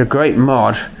show you a great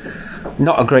mod,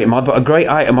 not a great mod, but a great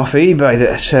item off eBay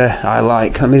that I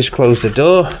like. Let me just close the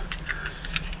door.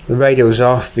 The radio's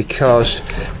off because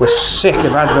we're sick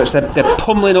of adverts. They're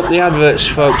pummeling up the adverts,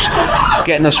 folks,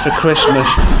 getting us for Christmas.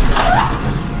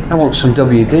 I want some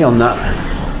WD on that.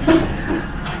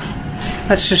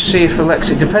 Let's just see if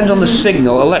Alexa, it depends on the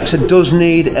signal. Alexa does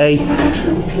need a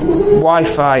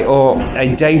Wi-Fi or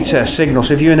a data signal.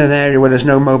 So if you're in an area where there's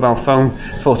no mobile phone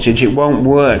footage, it won't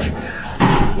work.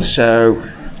 So,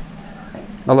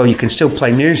 although you can still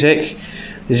play music,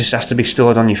 it just has to be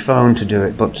stored on your phone to do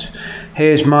it. But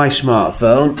here's my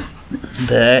smartphone.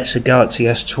 There, it's a Galaxy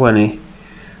S20.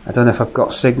 I don't know if I've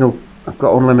got signal. I've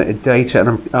got unlimited data,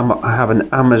 and I have an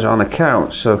Amazon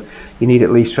account. So you need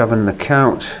at least to have an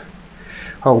account.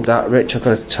 Hold that, Rich. I've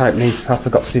got to type me. I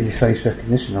forgot to do my face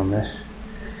recognition on this.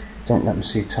 Don't let me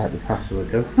see type the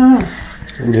password though.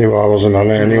 Yeah, well, I wasn't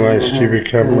on it anyway, stupid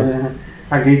camera.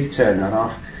 I need to turn that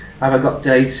off. Have I got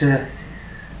data?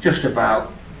 Just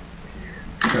about.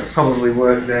 It'll probably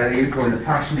work there. You go in the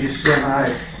passenger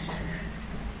side.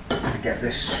 Get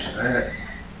this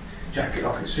jacket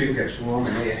off, it soon gets warm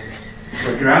in here.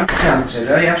 We're grand down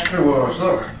today, Astro Wars,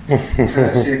 look.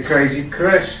 See a crazy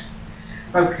Chris.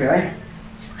 Okay.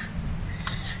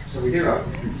 So we do have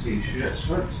different t-shirts,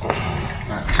 right?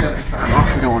 Right, turn the fan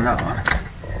off, we don't want that one.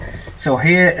 So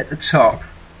here at the top,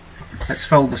 let's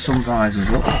fold the sun visors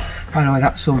up. By the way,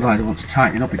 that sun visor wants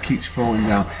tightening up, it keeps falling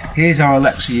down. Here's our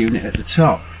Alexa unit at the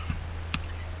top.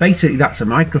 Basically that's a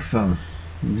microphone.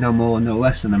 No more, no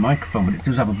less than a microphone, but it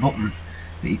does have a button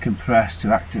that you can press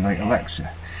to activate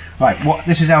Alexa. Right,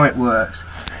 this is how it works.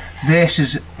 This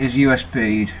is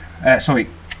USB'd,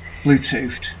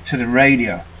 Bluetoothed to the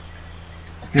radio.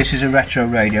 This is a retro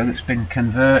radio that's been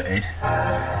converted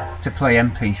to play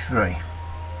MP3.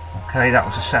 Okay, that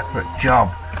was a separate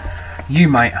job. You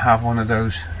might have one of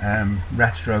those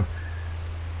retro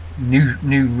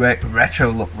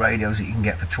look radios that you can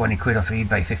get for 20 quid off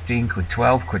eBay, 15 quid,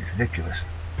 12 quid, it's ridiculous.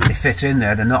 They fit in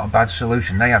there, they're not a bad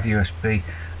solution. They have USB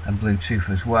and Bluetooth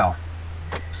as well.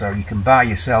 So you can buy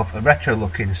yourself a retro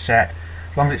looking set.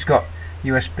 As long as it's got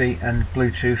USB and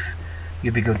Bluetooth,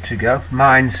 you'll be good to go.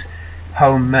 Mine's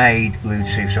homemade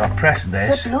Bluetooth, so I'll press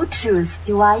this. The Bluetooth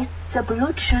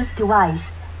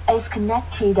device is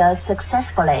connected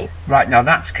successfully. Right, now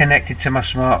that's connected to my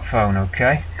smartphone,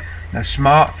 okay? Now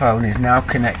smartphone is now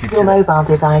connected Your mobile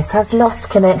device has lost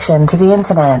connection to the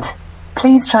internet.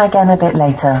 Please try again a bit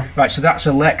later. Right, so that's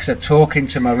Alexa talking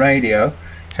to my radio,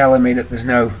 telling me that there's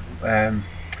no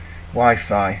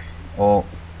Wi-Fi or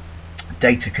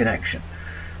data connection.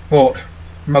 But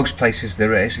most places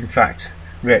there is. In fact,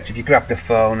 Rich, if you grab the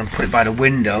phone and put it by the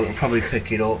window, it'll probably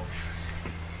pick it up.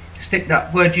 Stick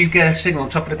that, where do you get a signal? On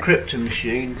top of the crypto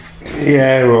machine?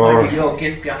 Yeah, or your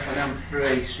gift gaff and I'm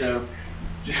free, so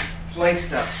just place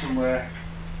that somewhere.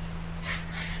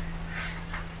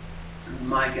 You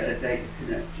might get a data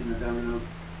connection, I don't know.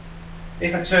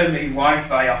 If I turn my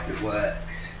Wi-Fi off, it works.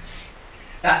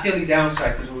 That's the only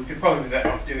downside, because we could probably be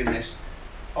better off doing this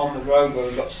on the road where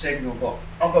we've got signal, but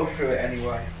I'll go through it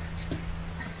anyway.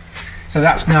 So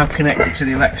that's now connected to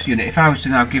the Alexa unit. If I was to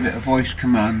now give it a voice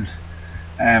command,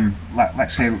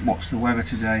 let's say, what's the weather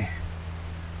today?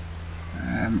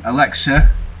 Alexa,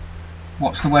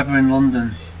 what's the weather in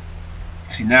London?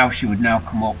 See, now she would now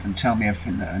come up and tell me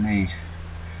everything that I need,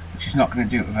 which is not going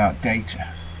to do it without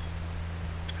data.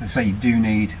 So say you do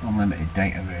need unlimited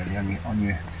data really on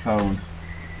your phone.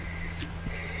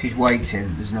 She's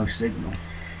waiting, there's no signal.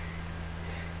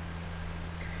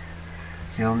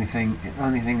 It's the only thing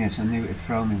that's a new to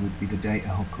throw me would be the data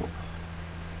hookup.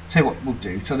 Tell you what we'll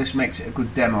do, so this makes it a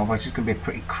good demo, but it's just going to be a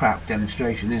pretty crap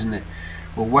demonstration, isn't it?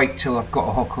 We'll wait till I've got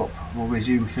a hookup, we'll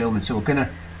resume filming. So we're going to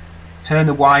turn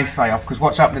the Wi-Fi off, because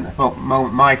what's happening at the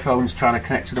moment, my phone's trying to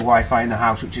connect to the Wi-Fi in the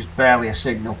house, which is barely a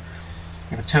signal.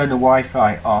 If I turn the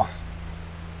Wi-Fi off,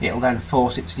 it'll then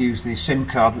force it to use the SIM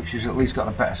card, which has at least got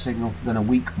a better signal than a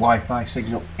weak Wi-Fi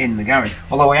signal in the garage.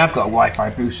 Although I have got a Wi-Fi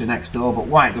booster next door, but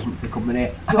why it doesn't pick up in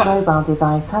here? Your mobile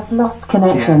device has lost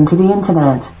connection to the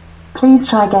internet. Please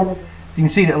try again. You can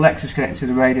see that Alexa's connected to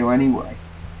the radio anyway.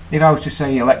 If I was to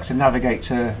say Alexa navigate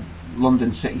to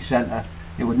London city centre,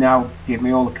 it would now give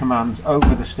me all the commands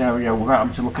over the stereo without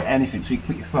having to look at anything. So you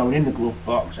put your phone in the glove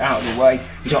box, out of the way,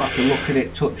 you don't have to look at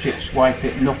it, touch it, swipe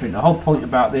it, nothing. The whole point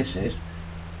about this is,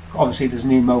 obviously there's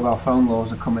new mobile phone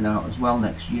laws are coming out as well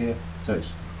next year, so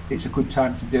it's a good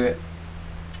time to do it.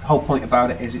 The whole point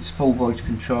about it is it's full voice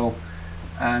control,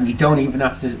 and you don't even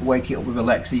have to wake it up with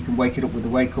Alexa. You can wake it up with the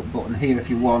wake up button here if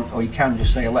you want, or you can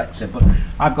just say Alexa, but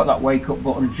I've got that wake up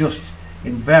button just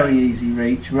in very easy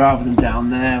reach rather than down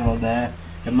there or there.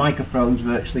 The microphone's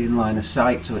virtually in line of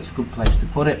sight, so it's a good place to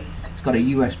put it. It's got a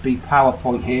USB power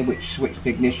point here which switches the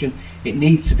ignition. It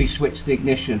needs to be switched the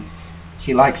ignition.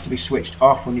 She likes to be switched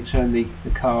off when you turn the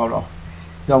car off.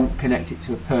 Don't connect it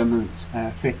to a permanent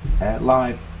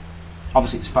live.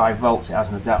 Obviously it's 5 volts, it has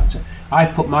an adapter.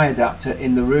 I've put my adapter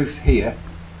in the roof here.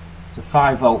 It's a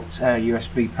 5 volt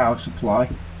USB power supply.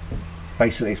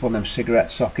 Basically it's one of them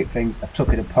cigarette socket things. I've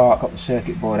took it apart, got the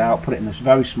circuit board out, put it in this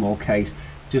very small case,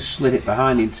 just slid it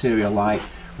behind the interior light.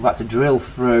 We've had to drill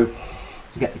through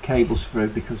to get the cables through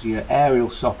because your aerial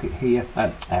socket here,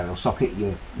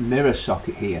 your mirror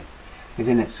socket here is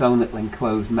in its own little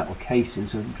enclosed metal casing,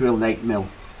 so I've drilled an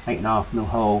 8.5mm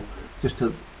hole just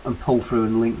to pull through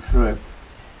and link through.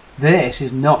 This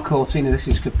is not Cortina, this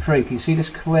is Capri. Can you see this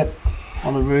clip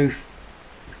on the roof?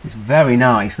 It's very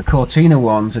nice. The Cortina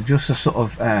ones are just a sort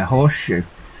of horseshoe.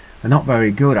 They're not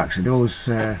very good actually. They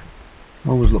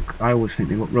I always think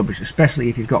they look rubbish, especially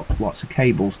if you've got lots of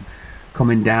cables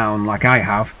coming down like I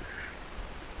have.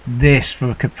 This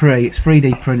for a Capri, it's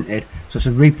 3D printed, so it's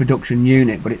a reproduction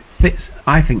unit, but it fits,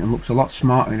 I think, and looks a lot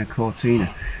smarter in a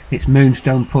Cortina. It's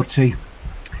moonstone putty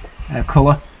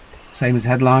colour, same as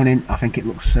headlining. I think it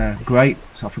looks great.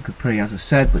 It's off a Capri as I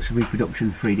said, but it's a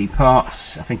reproduction 3D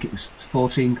parts. I think it was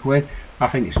 14 quid. I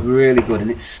think it's really good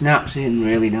and it snaps in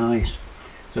really nice.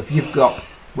 So if you've got,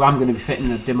 well, I'm going to be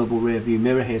fitting a dimmable rear view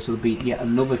mirror here, so there'll be yet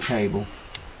another cable,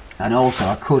 and also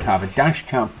I could have a dash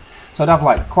cam. So I'd have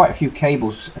like quite a few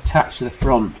cables attached to the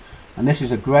front, and this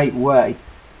is a great way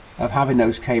of having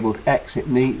those cables exit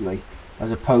neatly as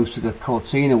opposed to the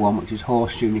Cortina one, which is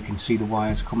horseshoe and you can see the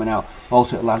wires coming out.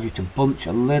 Also it allows you to bunch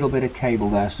a little bit of cable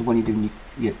there, so when you're doing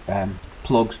your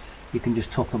plugs you can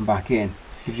just tuck them back in.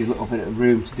 Gives you a little bit of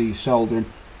room to do your soldering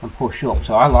and push up,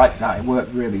 so I like that. It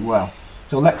worked really well.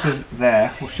 So Alexa's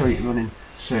there, we'll show you it running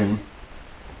soon.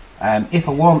 If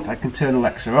I want, I can turn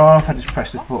Alexa off. I just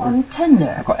press this button.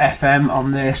 I've got FM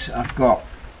on this. I've got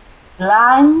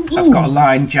a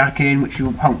line jack in, which you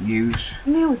won't use.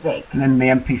 Music. And then the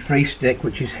MP3 stick,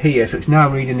 which is here. So it's now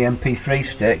reading the MP3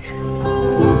 stick.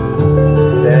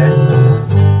 There.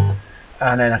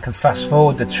 And then I can fast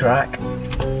forward the track.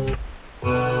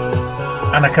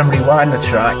 And I can rewind the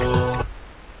track.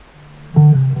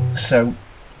 So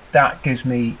that gives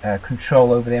me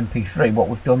control over the MP3. What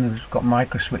we've done is we've got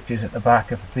micro switches at the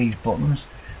back of these buttons.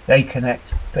 They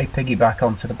connect, they piggyback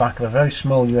onto the back of a very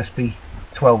small USB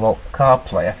 12 volt car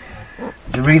player.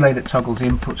 There's a relay that toggles the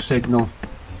input signal.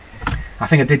 I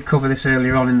think I did cover this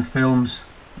earlier on in the films,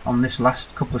 on this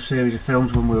last couple of series of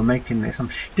films when we were making this.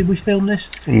 Did we film this?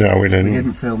 No, we didn't. We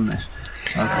didn't film this.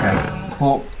 Okay.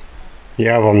 But you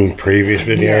have on previous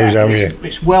videos, haven't you?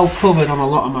 It's well covered on a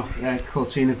lot of my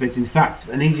Cortina vids. In fact,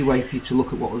 an easy way for you to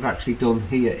look at what we've actually done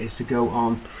here is to go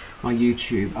on my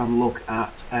YouTube and look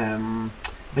at, I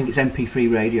think it's MP3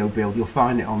 radio build. You'll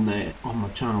find it on there on my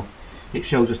channel. It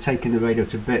shows us taking the radio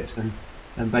to bits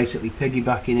and basically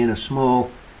piggybacking in a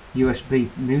small USB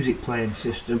music playing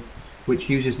system, which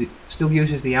still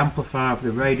uses the amplifier of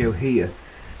the radio here,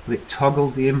 but it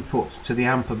toggles the input to the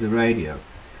amp of the radio.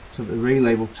 So the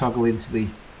relay will toggle into the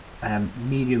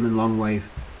medium and long wave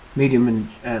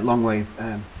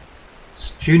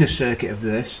tuner circuit of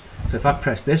this. So if I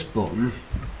press this button,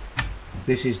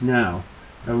 this is now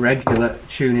a regular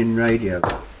tuning radio.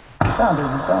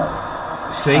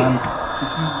 See?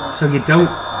 So you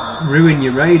don't ruin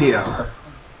your radio.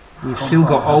 You've still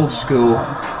got old school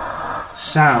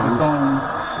sound,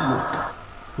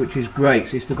 which is great.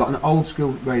 So you've still got an old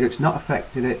school radio. It's not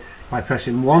affected it. By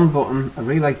pressing one button, a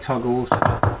relay toggles,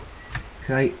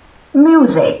 okay,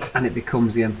 music, and it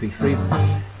becomes the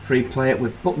MP3 player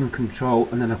with button control.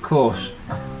 And then, of course,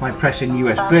 by pressing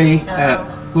USB,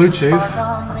 Bluetooth.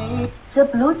 The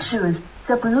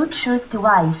Bluetooth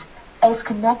device is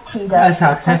connected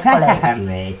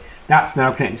successfully. That's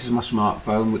now connected to my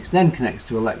smartphone, which then connects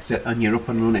to Alexa, and you're up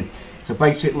and running. So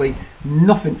basically,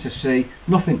 nothing to see,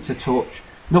 nothing to touch.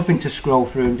 Nothing to scroll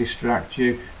through and distract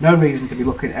you. No reason to be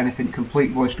looking at anything.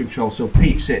 Complete voice control. So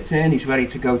Pete sits in, he's ready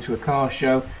to go to a car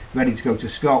show, ready to go to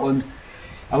Scotland.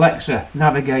 Alexa,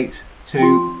 navigate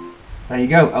to, there you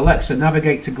go, Alexa,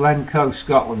 navigate to Glencoe,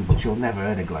 Scotland. But you'll never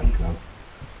heard of Glencoe.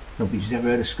 Nobody's ever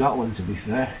heard of Scotland, to be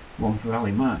fair. One for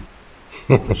Ali Mack.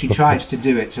 She tries to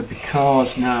do it, so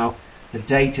because now the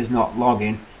data's not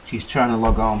logging, she's trying to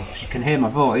log on. She can hear my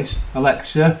voice.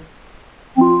 Alexa,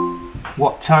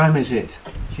 what time is it?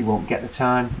 She won't get the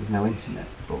time, there's no internet.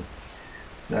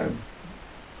 So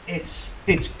it's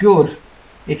good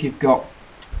if you've got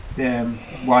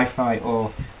Wi-Fi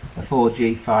or a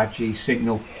 4G, 5G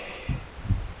signal.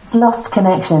 It's lost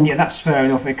connection. Yeah, that's fair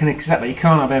enough. It can accept that you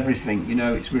can't have everything. You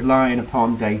know, it's relying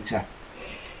upon data,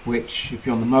 which if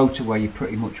you're on the motorway, you're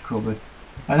pretty much covered.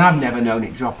 And I've never known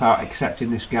it drop out except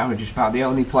in this garage. It's about the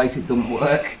only place it doesn't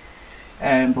work.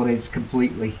 But it's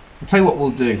completely. I'll tell you what we'll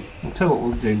do.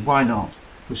 Why not?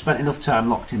 We've spent enough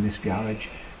time locked in this garage.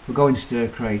 We're going stir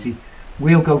crazy.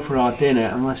 We'll go for our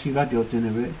dinner unless you've had your dinner,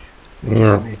 Rich.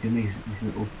 Yeah. His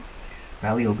little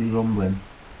belly will be rumbling.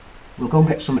 We'll go and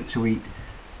get something to eat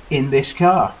in this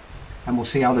car, and we'll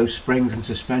see how those springs and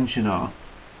suspension are.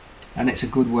 And it's a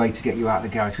good way to get you out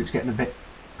of the garage. So it's getting a bit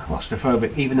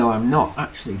claustrophobic, even though I'm not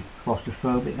actually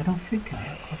claustrophobic. I don't think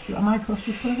I am. Am I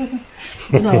claustrophobic?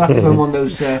 No, I'll have to go in one of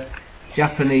those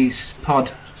Japanese pod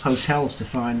hotels to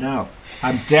find out.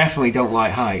 I definitely don't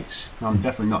like heights. I'm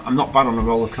not bad on a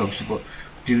roller coaster, but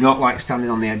do not like standing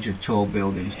on the edge of tall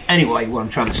buildings. Anyway, what I'm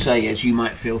trying to say is you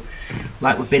might feel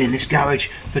like we've been in this garage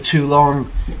for too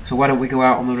long, so why don't we go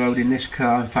out on the road in this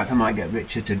car? In fact, I might get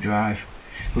Richard to drive.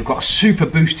 We've got super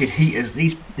boosted heaters.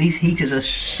 These heaters are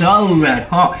so red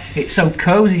hot. It's so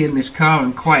cozy in this car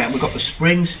and quiet. We've got the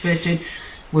springs fitted.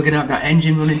 We're going to have that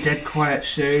engine running dead quiet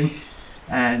soon.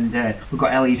 And we've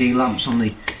got LED lamps on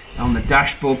the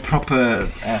dashboard, proper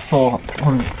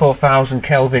 4,000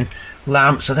 Kelvin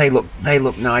lamps. So they look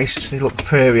nice. They look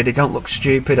prairie. They don't look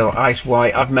stupid or ice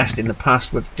white. I've messed in the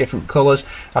past with different colours.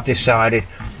 I've decided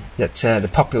that the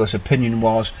populous opinion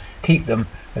was keep them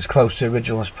as close to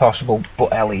original as possible, but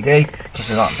LED, because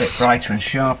they're that bit brighter and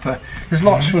sharper. There's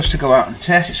lots for us to go out and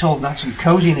test. It's all nice and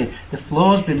cosy in it. The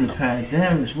floor's been repaired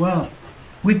there as well.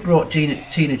 We've brought Tina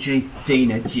G,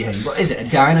 what is it, a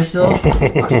dinosaur?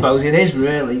 I suppose it is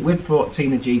really. We've brought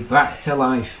Tina G back to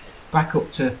life, back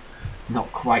up to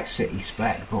not quite city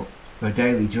spec, but for a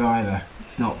daily driver,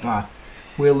 it's not bad.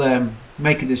 We'll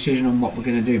make a decision on what we're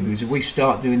going to do, because if we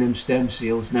start doing them stem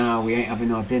seals now, we ain't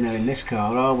having our dinner in this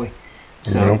car, are we?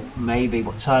 So maybe,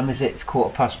 what time is it? It's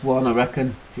 1:15, I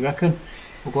reckon. Do you reckon?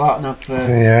 We'll go out and have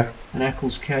an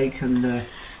Eccles cake, and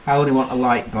I only want a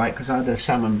light bite because I had a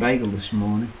salmon bagel this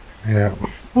morning. Yeah.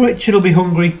 Richard will be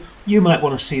hungry. You might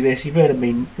want to see this. You've heard of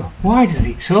me. Why does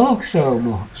he talk so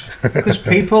much? Because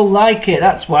people like it.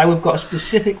 That's why we've got a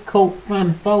specific cult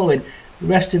fan following. The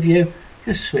rest of you,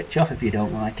 just switch off if you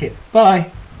don't like it. Bye.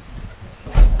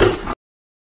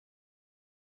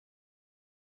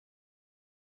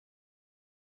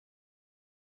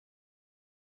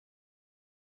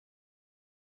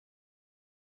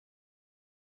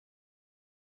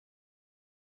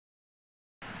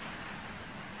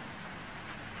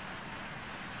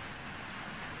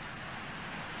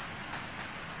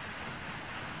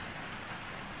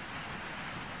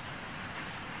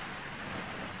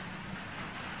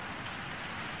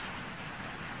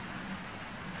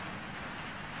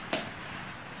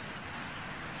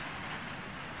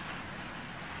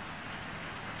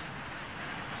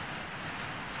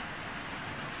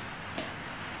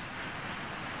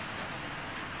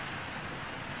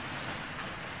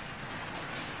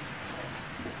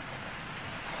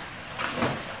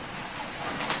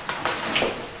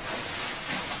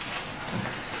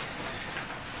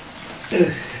 Help,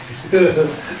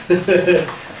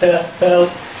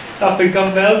 I think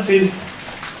I'm melting.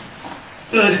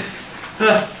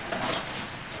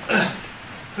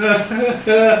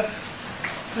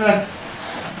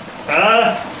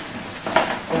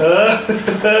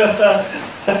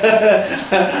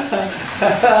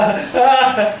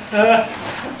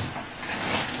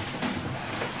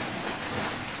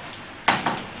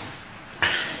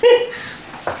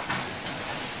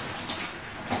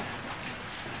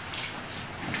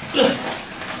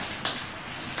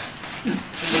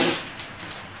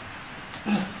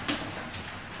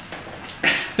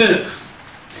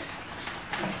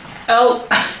 Help!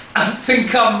 I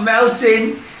think I'm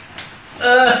melting.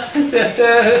 I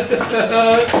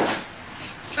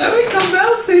think I'm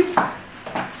melting.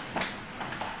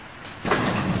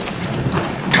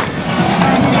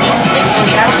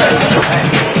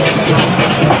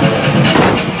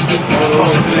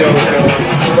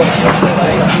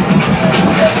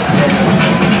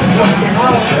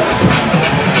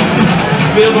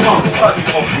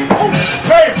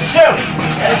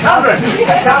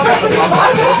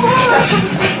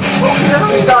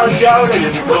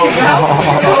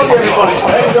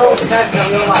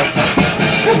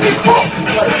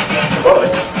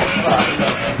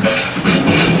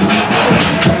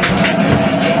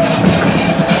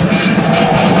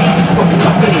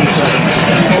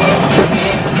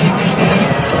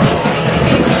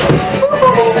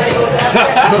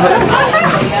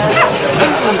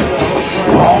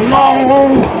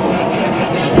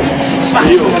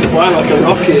 You fly like a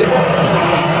rocket.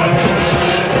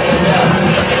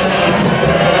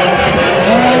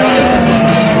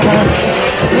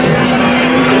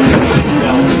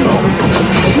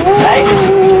 Hey!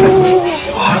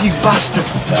 Oh, you bastard!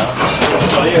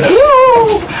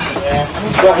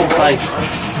 Gravel face.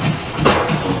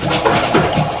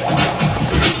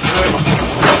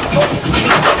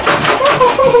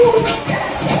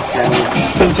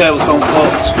 Pintail's gone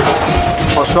fucked.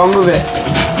 What's wrong with it?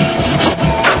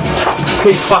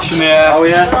 Keep flashing the air. Oh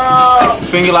yeah?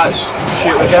 Finger lights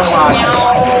shoot again like.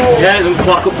 Yeah, them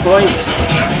clock up points.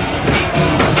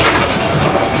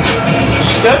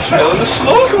 Step trail and the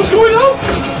smoke, what's going on?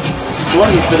 One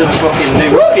is a bit of a fucking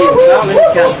new rookie in town, isn't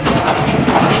it, Ken?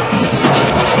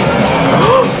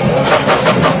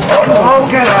 Oh,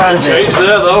 get out of It's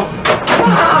there though.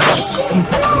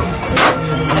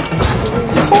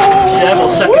 Yeah,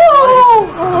 well, second.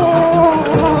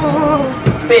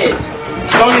 Beers.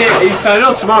 Tony, he's signing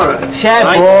on tomorrow. Share,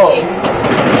 Right. bro.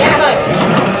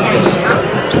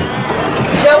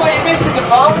 Yeah, what you missing the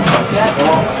ball?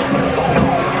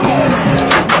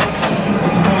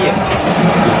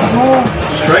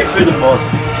 Straight through the mud.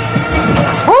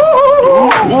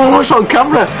 Oh, it's on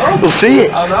camera. We'll see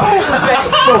it. I know.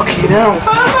 Fucking hell.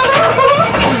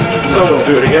 Someone will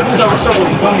do it again. Someone's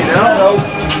fucking hell.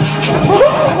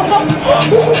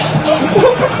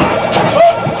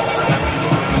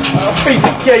 Piece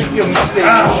of cake, you mistake.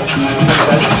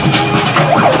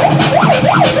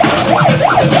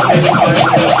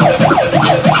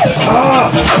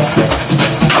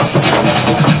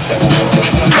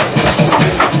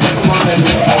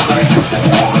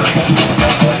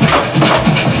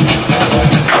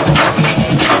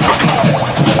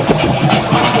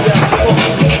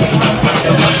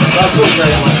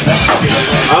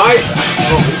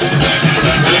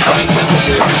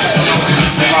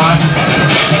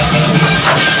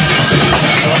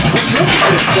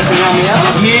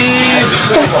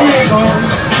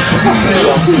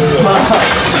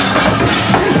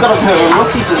 Got a pair of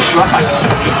rookies to the track.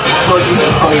 No,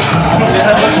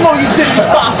 you didn't, you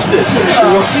bastard!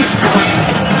 Rookies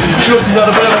had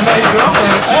a bit of a major up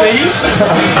there, Steve.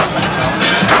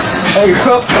 Hey,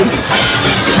 rookie!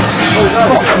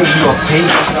 Fucking rookie!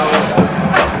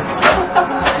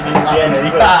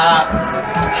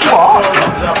 What?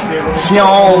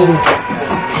 No!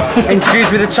 Interviews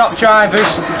with the top drivers.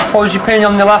 What was your opinion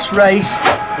on the last race?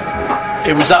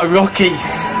 It was that rookie.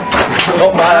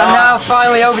 And now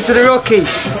finally over to the rookie.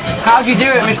 How do you do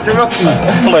it, Mr. Rookie?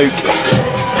 Fluke.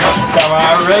 It's that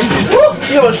outrageous.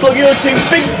 You must look, you're too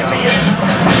big to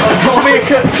be a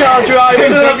car driver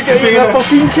and have to be in a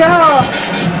fucking car!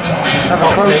 Let's have a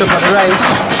close-up of the race.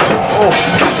 Oh,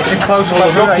 it's a close-up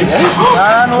of the race.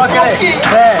 And look at it.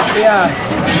 There, yeah.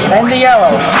 In the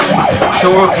yellow.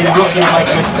 Rookie make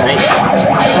mistakes.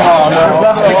 Oh no, we've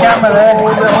lost the camera there.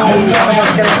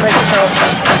 Someone's getting picked up.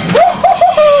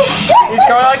 He's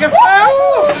going like a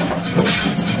fool!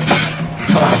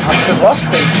 I've lost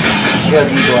him.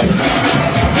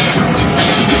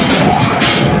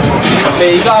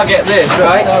 Hey, you gotta get this,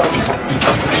 right?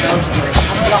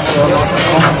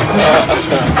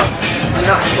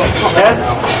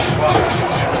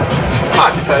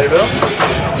 Might be fair, Bill.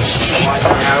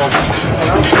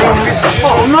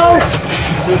 Oh no!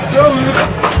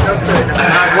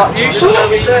 What you saw?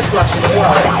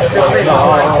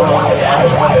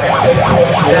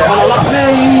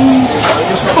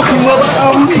 Just fucking well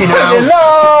done. Hello!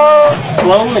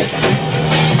 Slowly.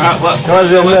 Alright, look.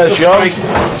 How's it there, Sean?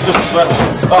 Just what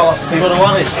I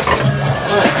wanted.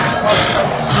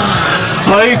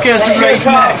 Well, who cares the race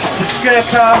next? The square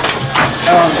car.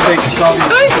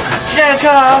 Square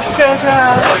car, square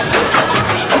car.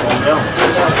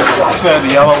 That's where the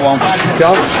yellow one. It's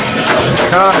gone.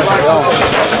 Car has gone.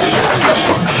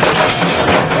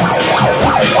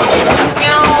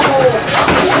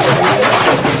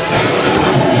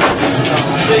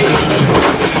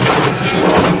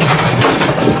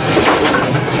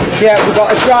 Yeah, we've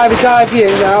got a driver's eye view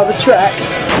now of the track.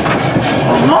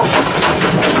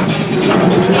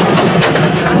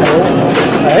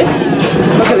 Hey,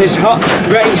 look at this hot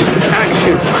race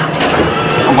action.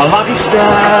 On my lucky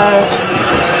stars.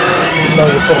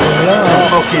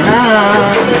 Fucking hell.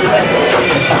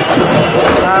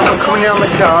 We're coming in on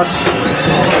the cars.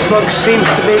 Slug seems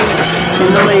to be in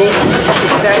the lead.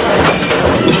 It's dead.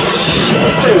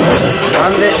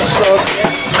 And it's Slug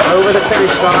over the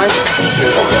finish line.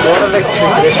 What a victory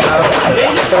for this now.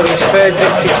 So his third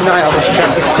victory tonight on this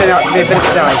track. It's turned out to be a bit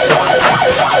dicey.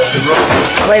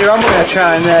 Later on we're going to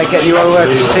try and get you over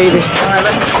to see this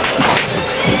pilot.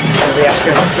 We'll be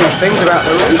asking a few things about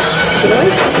the race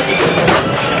tonight.